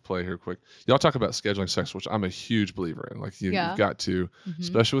to play here quick. Y'all talk about scheduling sex, which I'm a huge believer in. Like you've got to,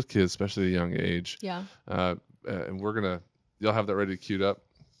 especially with kids, especially at a young age. Yeah. And y'all have that ready queued up.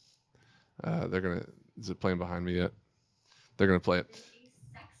 Is it playing behind me yet? They're gonna play it.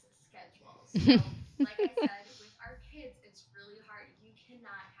 Sex schedule. So, like I said, with our kids, it's really hard. You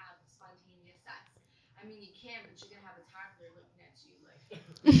cannot have spontaneous sex. I mean, you can, but you're gonna have a toddler looking at you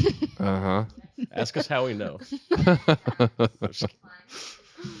like. Ask us how we know. He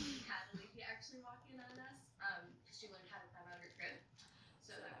actually walked in on us because she learned how to come out her crib.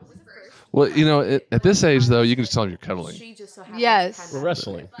 So that was the first. Well, at this age though, you can just tell them you're cuddling. She just so happens Yes. to We're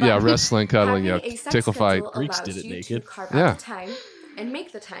wrestling. Yeah, wrestling, cuddling, having a sex tickle fight. schedule Greeks allows did it you naked. to carve Yeah. out the time and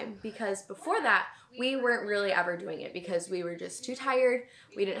make the time, because before that we weren't really ever doing it because we were just too tired.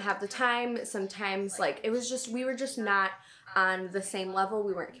 We didn't have the time. Sometimes like it was just, we were just not on the same level.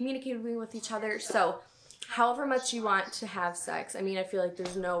 We weren't communicating with each other. So however much you want to have sex, I mean, I feel like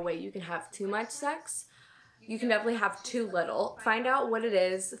there's no way you can have too much sex. You can definitely have too little. Find out what it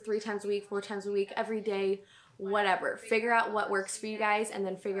is 3 times a week, 4 times a week, every day, whatever. Figure out what works for you guys and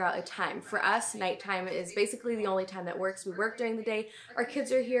then figure out a time. For us, nighttime is basically the only time that works. We work during the day. Our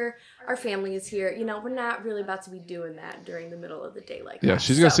kids are here. Our family is here. You know, we're not really about to be doing that during the middle of the day like that. Yeah,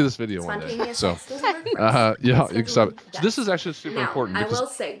 she's going to see this video one day. So, yeah, so this is actually super important. I will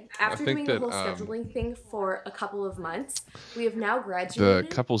say, after doing the whole scheduling thing for a couple of months, we have now graduated.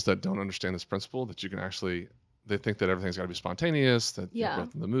 The couples that don't understand this principle, that you can actually, they think that everything's got to be spontaneous, that you're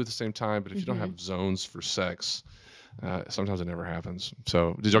both in the mood at the same time. But if you don't have zones for sex, sometimes it never happens.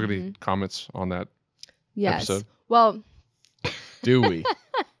 So did y'all get any comments on that episode? Well, do we?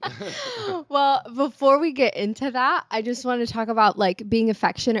 Well, before we get into that, I just want to talk about like being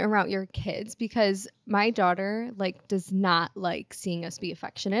affectionate around your kids, because my daughter like does not like seeing us be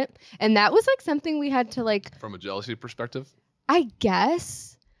affectionate. And that was like something we had to like, from a jealousy perspective, I guess.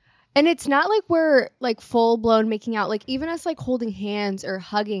 And it's not like we're like full blown making out, like even us like holding hands or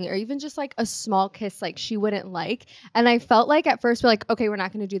hugging or even just like a small kiss, like she wouldn't like. And I felt like at first we're like, okay, we're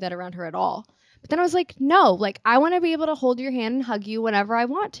not going to do that around her at all. But then I was like, no, like I want to be able to hold your hand and hug you whenever I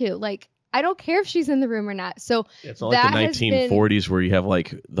want to. Like, I don't care if she's in the room or not. So it's not like the 1940s where you have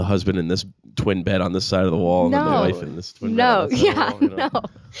like the husband in this twin bed on this side of the wall and then the wife in this twin bed on this side of the wall,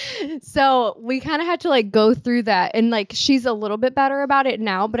 no. So we kind of had to like go through that, and like she's a little bit better about it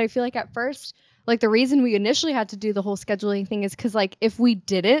now. But I feel like at first, like the reason we initially had to do the whole scheduling thing is because like if we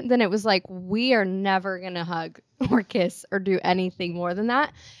didn't, then it was like we are never gonna hug or kiss or do anything more than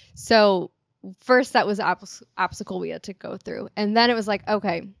that. So first that was an obstacle we had to go through, and then it was like,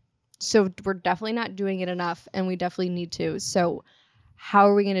 okay, so we're definitely not doing it enough, and we definitely need to. So how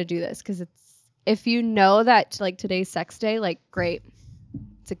are we going to do this? Because if you know that like today's sex day, like great,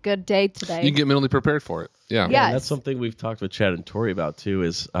 it's a good day today. You can get mentally prepared for it. Yeah. Yes. And that's something we've talked with Chad and Tori about too.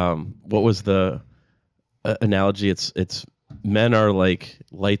 Is what was the analogy? It's men are like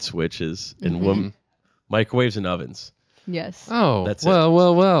light switches and women microwaves and ovens. Yes. Oh, that's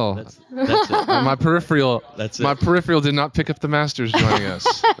well. That's it. My peripheral. That's it. My peripheral did not pick up the masters joining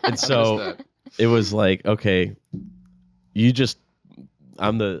us. And so it was like, okay,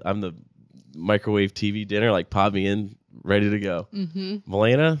 I'm the microwave TV dinner, like pop me in, ready to go.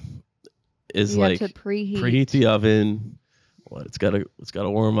 Milena is you like have to preheat the oven. What it's gotta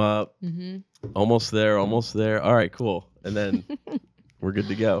warm up. Almost there. All right, cool. And then we're good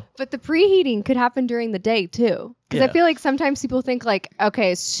to go. But the preheating could happen during the day too. Because I feel like sometimes people think like,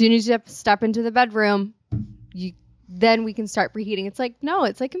 okay, as soon as you step into the bedroom, then we can start preheating. It's like, no,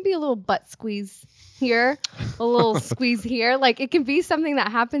 it's like can be a little butt squeeze here, a little squeeze here. Like it can be something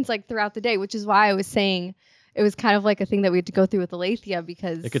that happens like throughout the day, which is why I was saying it was kind of like a thing that we had to go through with Alethea,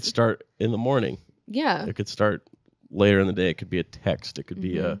 because it could start in the morning. Yeah. It could start later in the day. It could be a text. It could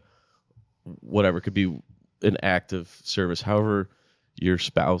be a whatever. It could be an act of service. However your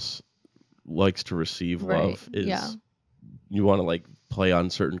spouse likes to receive love is you want to like play on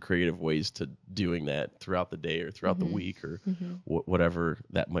certain creative ways to doing that throughout the day or throughout the week or whatever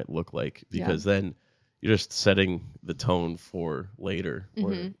that might look like, because then you're just setting the tone for later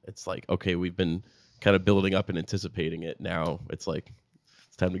where it's like, okay, we've been kind of building up and anticipating it. Now it's like,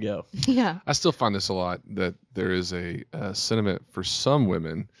 it's time to go. Yeah. I still find this a lot, that there is a sentiment for some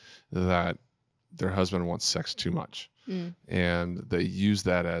women that their husband wants sex too much. And they use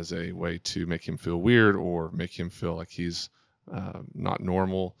that as a way to make him feel weird or make him feel like he's not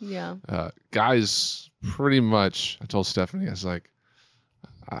normal. Yeah. Guys, pretty much, I told Stephanie, I was like,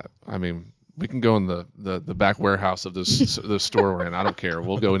 I mean, we can go in the back warehouse of this the store we're in. I don't care.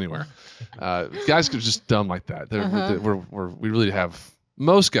 We'll go anywhere. Guys are just dumb like that. We really have,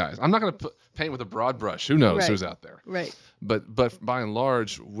 most guys. I'm not going to paint with a broad brush. Who knows who's out there? Right. But by and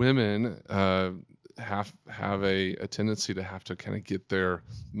large, women have a tendency to have to kind of get their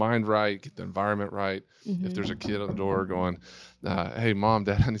mind right, get the environment right. If there's a kid at the door going, hey, Mom,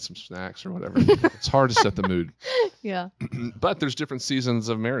 Dad, I need some snacks or whatever, it's hard to set the mood. Yeah. But there's different seasons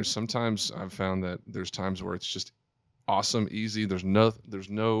of marriage. Sometimes I've found that there's times where it's just awesome, easy. There's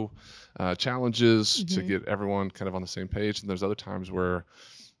no challenges to get everyone kind of on the same page. And there's other times where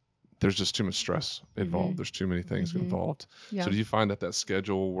there's just too much stress involved. There's too many things involved. Yeah. So do you find that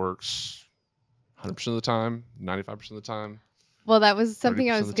schedule works 100% of the time, 95% of the time? Well, that was something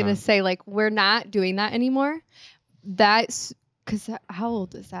I was going to say. Like, we're not doing that anymore. That's because how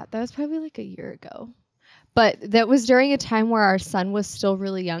old is that? That was probably like a year ago. But that was during a time where our son was still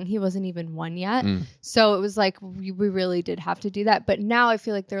really young. He wasn't even 1 yet. So it was like we really did have to do that. But now I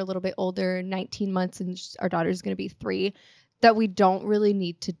feel like they're a little bit older, 19 months, and our daughter's going to be 3, that we don't really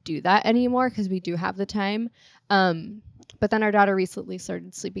need to do that anymore because we do have the time. But then our daughter recently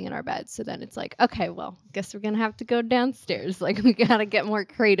started sleeping in our bed. So then it's like, okay, well, guess we're going to have to go downstairs. Like, we got to get more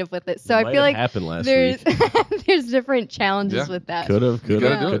creative with it. So I feel like happened last there's week. there's different challenges with that. Could have,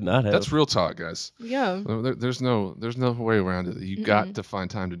 could not have. That's real talk, guys. Yeah. There's no way around it. You got to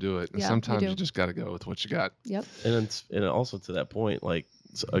find time to do it. And sometimes you just got to go with what you got. Yep. And also to that point, like,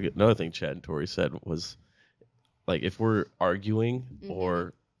 so another thing Chad and Tori said was, like, if we're arguing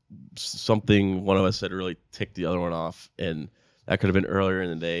or something one of us said really ticked the other one off, and that could have been earlier in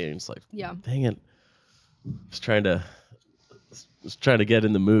the day, and it's like, dang it, just trying to get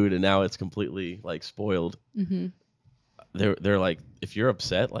in the mood, and now it's completely like spoiled. They're like, if you're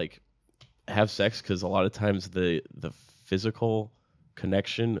upset, like, have sex, because a lot of times the physical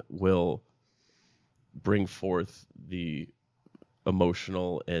connection will bring forth the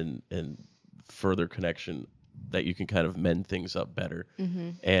emotional and further connection that you can kind of mend things up better.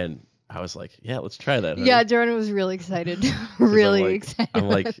 And I was like, yeah, let's try that. Honey. Yeah, Jordan was really excited. Really excited. I'm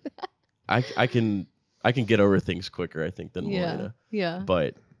like, I can get over things quicker, I think, than Melina. Yeah.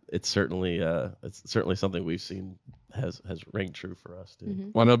 But it's certainly something we've seen has rang true for us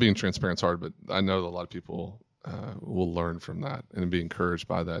too. Well, I know being transparent's hard, but I know that a lot of people will learn from that and be encouraged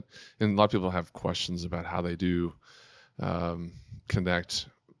by that. And a lot of people have questions about how they do connect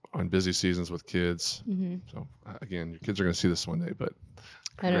on busy seasons with kids. So again, your kids are going to see this one day, but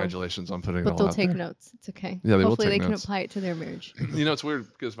congratulations on putting it all out there. But they'll take notes. It's okay. Yeah, Hopefully will take they notes. can apply it to their marriage. You know, it's weird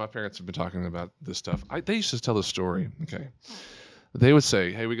because my parents have been talking about this stuff. They used to tell this story. Okay. They would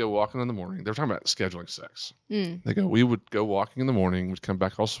say, hey, we go walking in the morning. They were talking about scheduling sex. We would go walking in the morning. We'd come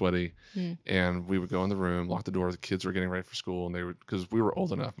back all sweaty, and we would go in the room, lock the door. The kids were getting ready for school, and they would, because we were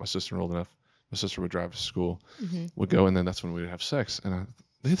old enough. My sister was old enough. My sister would drive to school. Would go, and then that's when we would have sex. And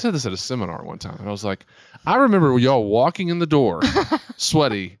they said this at a seminar one time, and I was like, I remember y'all walking in the door,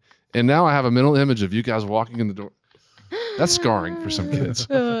 sweaty, and now I have a mental image of you guys walking in the door. That's scarring for some kids.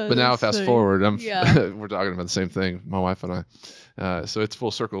 But now fast forward, we're talking about the same thing, my wife and I. So it's full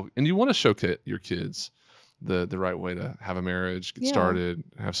circle, and you want to show your kids the right way to have a marriage, get started,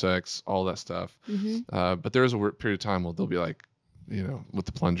 have sex, all that stuff. But there is a period of time where they'll be like, you know, with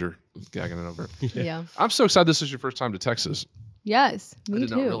the plunger, gagging it over. Yeah. I'm so excited this is your first time to Texas. Yes, me too. I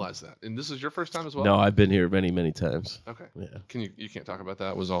did not realize that. And this is your first time as well? No, I've been here many, many times. Okay. Yeah. You can't talk about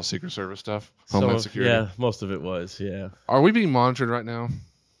that? It was all Secret Service stuff? Homeland Security? Yeah, most of it was, yeah. Are we being monitored right now?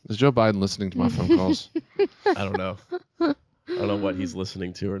 Is Joe Biden listening to my phone calls? I don't know. I don't know what he's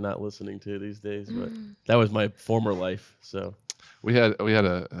listening to or not listening to these days, but that was my former life. So we had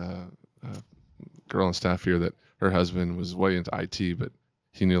a girl on staff here that her husband was way into IT, but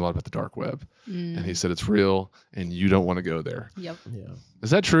he knew a lot about the dark web, and he said it's real, and you don't want to go there. Yep. yeah,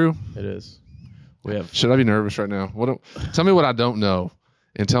 Is that true? it is. Should I be nervous right now? Tell me what I don't know,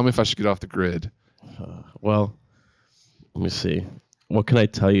 and tell me if I should get off the grid. Well, let me see. What can I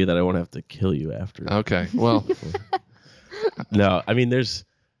tell you that I won't have to kill you after? Okay. Well, no, I mean there's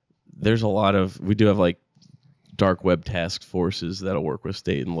a lot of, we do have like dark web task forces that'll work with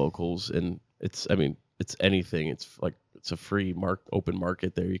state and locals, and it's anything. It's like it's a free open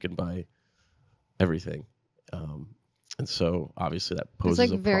market there. You can buy everything, and so obviously that poses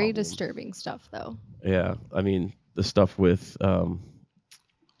it's like a very problem. disturbing stuff, though. Yeah, I mean the stuff with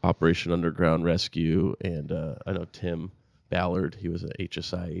Operation Underground Rescue, and I know Tim Ballard. He was an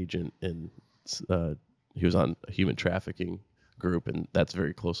HSI agent, and he was on a human trafficking group, and that's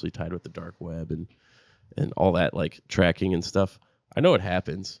very closely tied with the dark web and all that, like tracking and stuff. I know it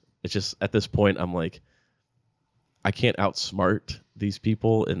happens. It's just at this point I'm like, I can't outsmart these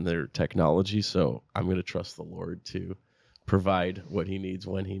people in their technology, so I'm going to trust the Lord to provide what he needs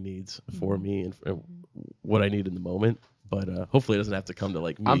when he needs for me and what I need in the moment. But hopefully it doesn't have to come to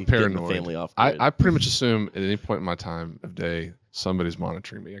like me I'm getting paranoid. the family off. I pretty much assume at any point in my time of day, somebody's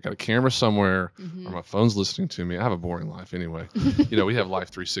monitoring me. I got a camera somewhere, or my phone's listening to me. I have a boring life anyway. You know, we have Life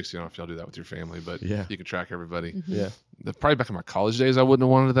 360. I don't know if y'all do that with your family, but you can track everybody. Yeah. Probably back in my college days, I wouldn't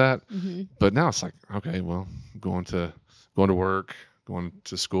have wanted that. But now it's like, okay, well, going to work, going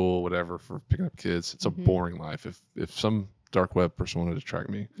to school, whatever, for picking up kids. It's a boring life. If some dark web person wanted to track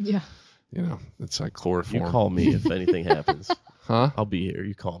me, you know, it's like chloroform. You call me if anything happens. Huh? I'll be here.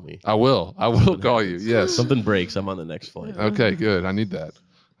 You call me. I will call you. Yes. Something breaks, I'm on the next flight. Okay, good. I need that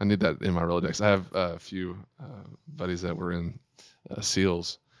in my Rolodex. I have a few buddies that were in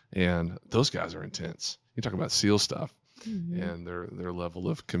SEALs, and those guys are intense. You talk about SEAL stuff and their level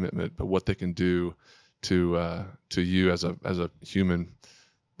of commitment, but what they can do to you as a human.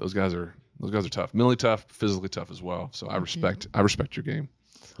 Those guys are tough, mentally tough, physically tough as well. So I respect your game.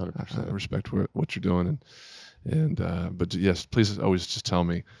 100%. I respect what you're doing, but yes, please always just tell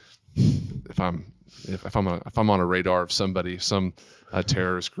me if I'm on a radar of somebody, a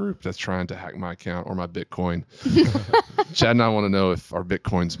terrorist group that's trying to hack my account or my Bitcoin. Chad and I want to know if our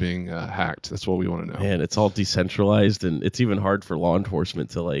Bitcoin's being hacked. That's what we want to know. Man, it's all decentralized, and it's even hard for law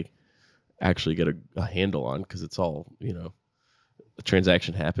enforcement to like actually get a handle on, because it's all, the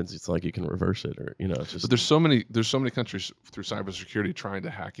transaction happens. It's like you can reverse it, or it's just. But there's so many countries through cybersecurity trying to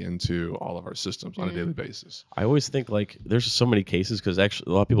hack into all of our systems on a daily basis. I always think like there's just so many cases, because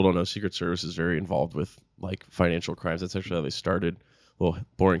actually a lot of people don't know Secret Service is very involved with like financial crimes. That's actually how they started. A little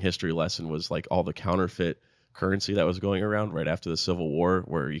boring history lesson was like all the counterfeit currency that was going around right after the Civil War,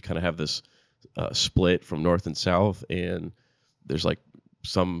 where you kind of have this split from North and South, and there's like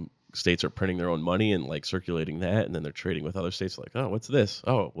some states are printing their own money and like circulating that, and then they're trading with other states like, oh, what's this?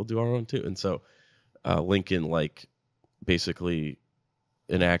 Oh, we'll do our own too. And so Lincoln like basically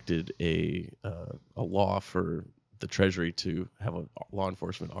enacted a law for the Treasury to have a law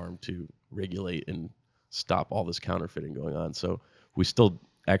enforcement arm to regulate and stop all this counterfeiting going on. So we still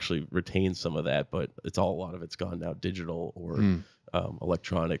actually retain some of that, but a lot of it's gone now digital or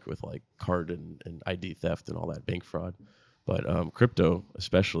electronic, with like card and ID theft and all that, bank fraud. But crypto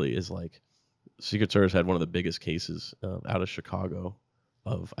especially is like, Secret Service had one of the biggest cases out of Chicago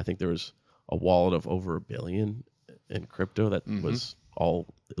of, I think there was a wallet of over $1 billion in crypto that was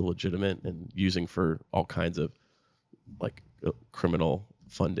all illegitimate and using for all kinds of like criminal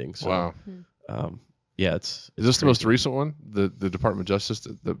funding. So, Wow. Yeah, is this the most recent one? The Department of Justice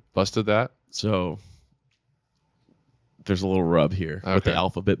that busted that? So there's a little rub here with the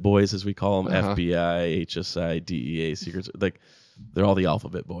alphabet boys, as we call them, FBI, HSI, DEA, Secret, like they're all the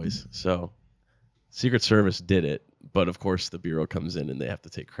alphabet boys. So Secret Service did it, but of course the Bureau comes in and they have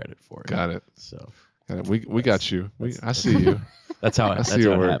to take credit for it. Got it. So we got you. I see you. That's how it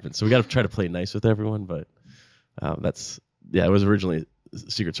happens. So we got to try to play nice with everyone, but it was originally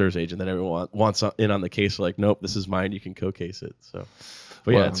Secret Service agent that everyone wants in on the case. Like, nope, this is mine. You can co-case it. So,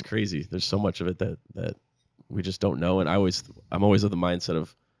 but yeah, it's crazy. There's so much of it that we just don't know. And I'm always of the mindset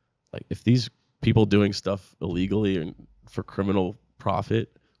of like, if these people doing stuff illegally and for criminal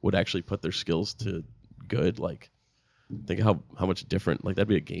profit would actually put their skills to good, like think how much different, like that'd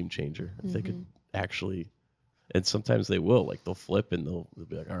be a game changer if they could actually. And sometimes they will, like they'll flip and they'll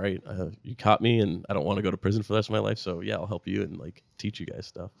be like, all right, you caught me and I don't want to go to prison for the rest of my life. So yeah, I'll help you and like teach you guys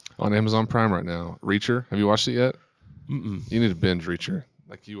stuff. On Amazon Prime right now. Reacher. Have you watched it yet? Mm-mm. You need to binge Reacher.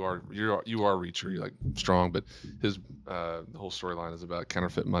 Like you are Reacher. You're like strong, but his the whole storyline is about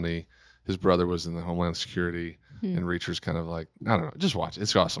counterfeit money. His brother was in the Homeland Security, and Reacher's kind of like, I don't know. Just watch it.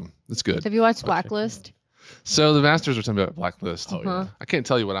 It's awesome. It's good. Have you watched Blacklist? So the Masters are talking about Blacklist. Oh, yeah. I can't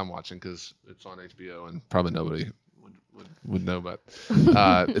tell you what I'm watching because it's on HBO and probably nobody would know, but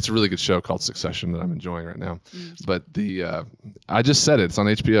it's a really good show called Succession that I'm enjoying right now. But I just said it's on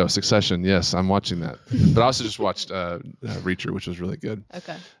HBO, Succession. Yes, I'm watching that. But I also just watched Reacher, which was really good.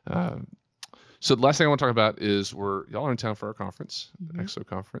 Okay. So the last thing I want to talk about is y'all are in town for our conference, EXO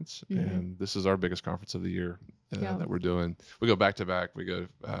conference, and this is our biggest conference of the year that we're doing. We go back to back. We go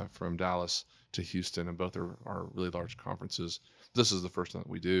from Dallas to Houston, and both are really large conferences. This is the first one that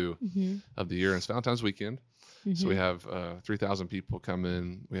we do of the year, and it's Valentine's weekend. So we have 3,000 people come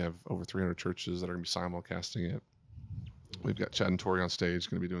in. We have over 300 churches that are going to be simulcasting it. We've got Chad and Tori on stage,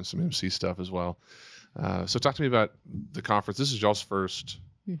 going to be doing some MC stuff as well. So talk to me about the conference. This is y'all's first,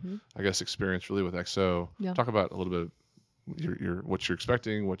 I guess, experience really with EXO. Yeah. Talk about a little bit of what you're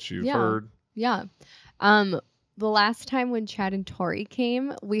expecting, what you've heard. Yeah. The last time when Chad and Tori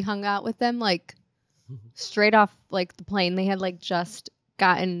came, we hung out with them like straight off like the plane. They had like just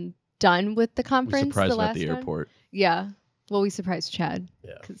gotten done with the conference. We surprised them at the airport. Yeah. Well, we surprised Chad.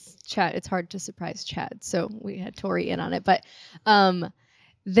 Yeah. Because Chad, it's hard to surprise Chad. So we had Tori in on it. But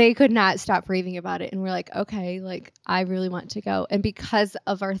they could not stop raving about it. And we're like, okay, like I really want to go. And because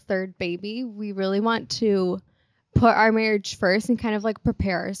of our third baby, we really want to put our marriage first and kind of like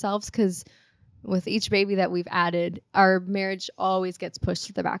prepare ourselves, because with each baby that we've added, our marriage always gets pushed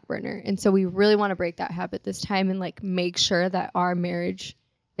to the back burner. And so we really want to break that habit this time and like make sure that our marriage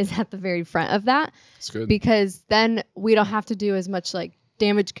is at the very front of that. That's good. Because then we don't have to do as much like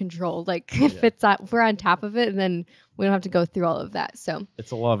damage control. Like if we're on top of it, and then we don't have to go through all of that. So it's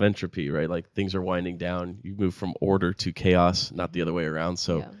a law of entropy, right? Like things are winding down. You move from order to chaos, not the other way around.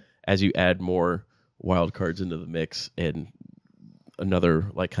 So as you add more wild cards into the mix and another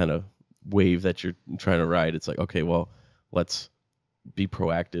like kind of wave that you're trying to ride, it's like, okay, well, let's be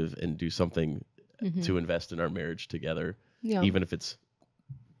proactive and do something to invest in our marriage together, Yeah. even if it's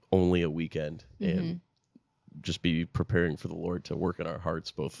only a weekend, and just be preparing for the Lord to work in our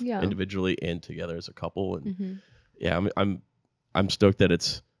hearts, both individually and together as a couple. And I'm stoked that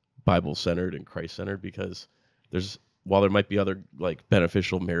it's Bible centered and Christ centered, because while there might be other like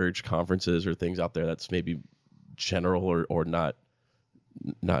beneficial marriage conferences or things out there that's maybe general or not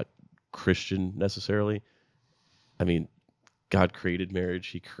Christian necessarily. I mean, God created marriage.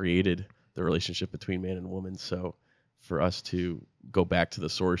 He created the relationship between man and woman. So for us to go back to the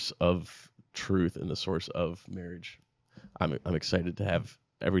source of truth and the source of marriage, I'm excited to have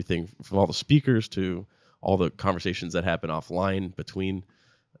everything from all the speakers to all the conversations that happen offline between.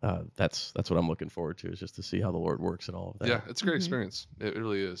 That's what I'm looking forward to, is just to see how the Lord works in all of that. Yeah, it's a great experience. It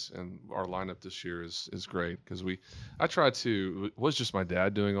really is. And our lineup this year is great, because I tried to, it was just my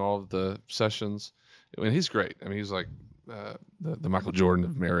dad doing all of the sessions, and he's great. I mean, he's like the Michael Jordan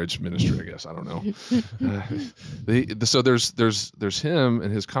of marriage ministry, I guess. I don't know. So there's him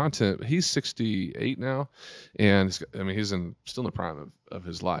and his content. He's 68 now, and he's still in the prime of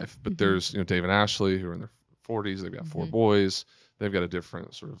his life. But there's Dave and Ashley, who are in their 40s. They've got 4 boys. They've got a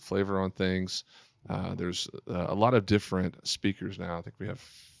different sort of flavor on things. There's a lot of different speakers now. I think we have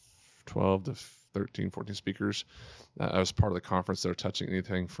 12 to 13, 14 speakers as part of the conference that are touching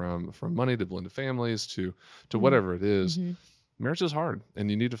anything from money to blended families to whatever it is. Marriage is hard, and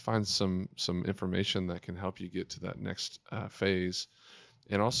you need to find some information that can help you get to that next phase.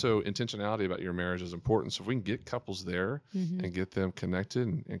 And also, intentionality about your marriage is important. So if we can get couples there and get them connected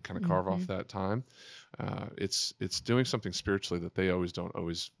and kind of carve off that time, it's doing something spiritually that they don't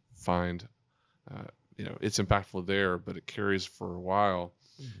always find. It's impactful there, but it carries for a while.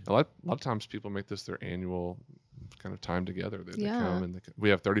 A lot of times people make this their annual kind of time together. They come, and we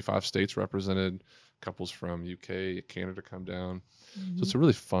have 35 states represented. Couples from UK, Canada come down. So it's a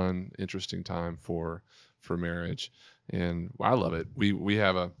really fun, interesting time for marriage. And I love it. We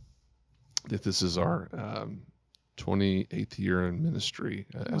have this is our 28th year in ministry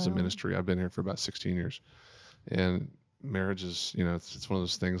as a ministry. I've been here for about 16 years, and marriage is, it's one of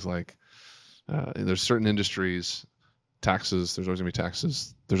those things like there's certain industries, taxes, there's always gonna be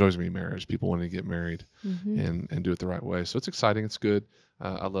taxes. There's always gonna be marriage. People wanting to get married and do it the right way. So it's exciting. It's good.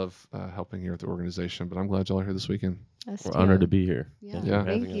 I love helping here at the organization, but I'm glad y'all are here this weekend. We're honored to be here. Yeah.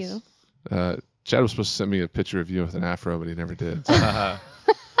 Thank you. Chad was supposed to send me a picture of you with an afro, but he never did. That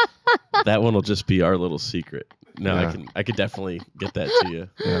one will just be our little secret. No, I could definitely get that to you.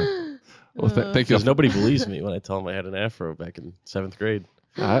 Yeah. Well, thank you. Because nobody believes me when I tell them I had an afro back in 7th grade.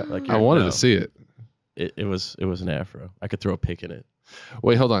 I wanted to see it. It was an afro. I could throw a pick in it.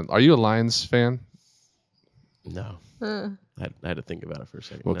 Wait, hold on. Are you a Lions fan? No. I had to think about it for a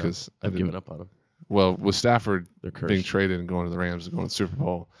second. Well, because I've given up on them. Well, with Stafford They're being traded and going to the Rams and going to the Super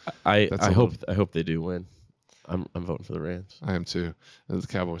Bowl, I hope they do win. I'm voting for the Rams. I am too. The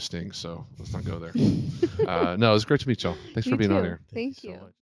Cowboys stink, so let's not go there. No, it was great to meet y'all. Thanks for being on here. Thank you. So much.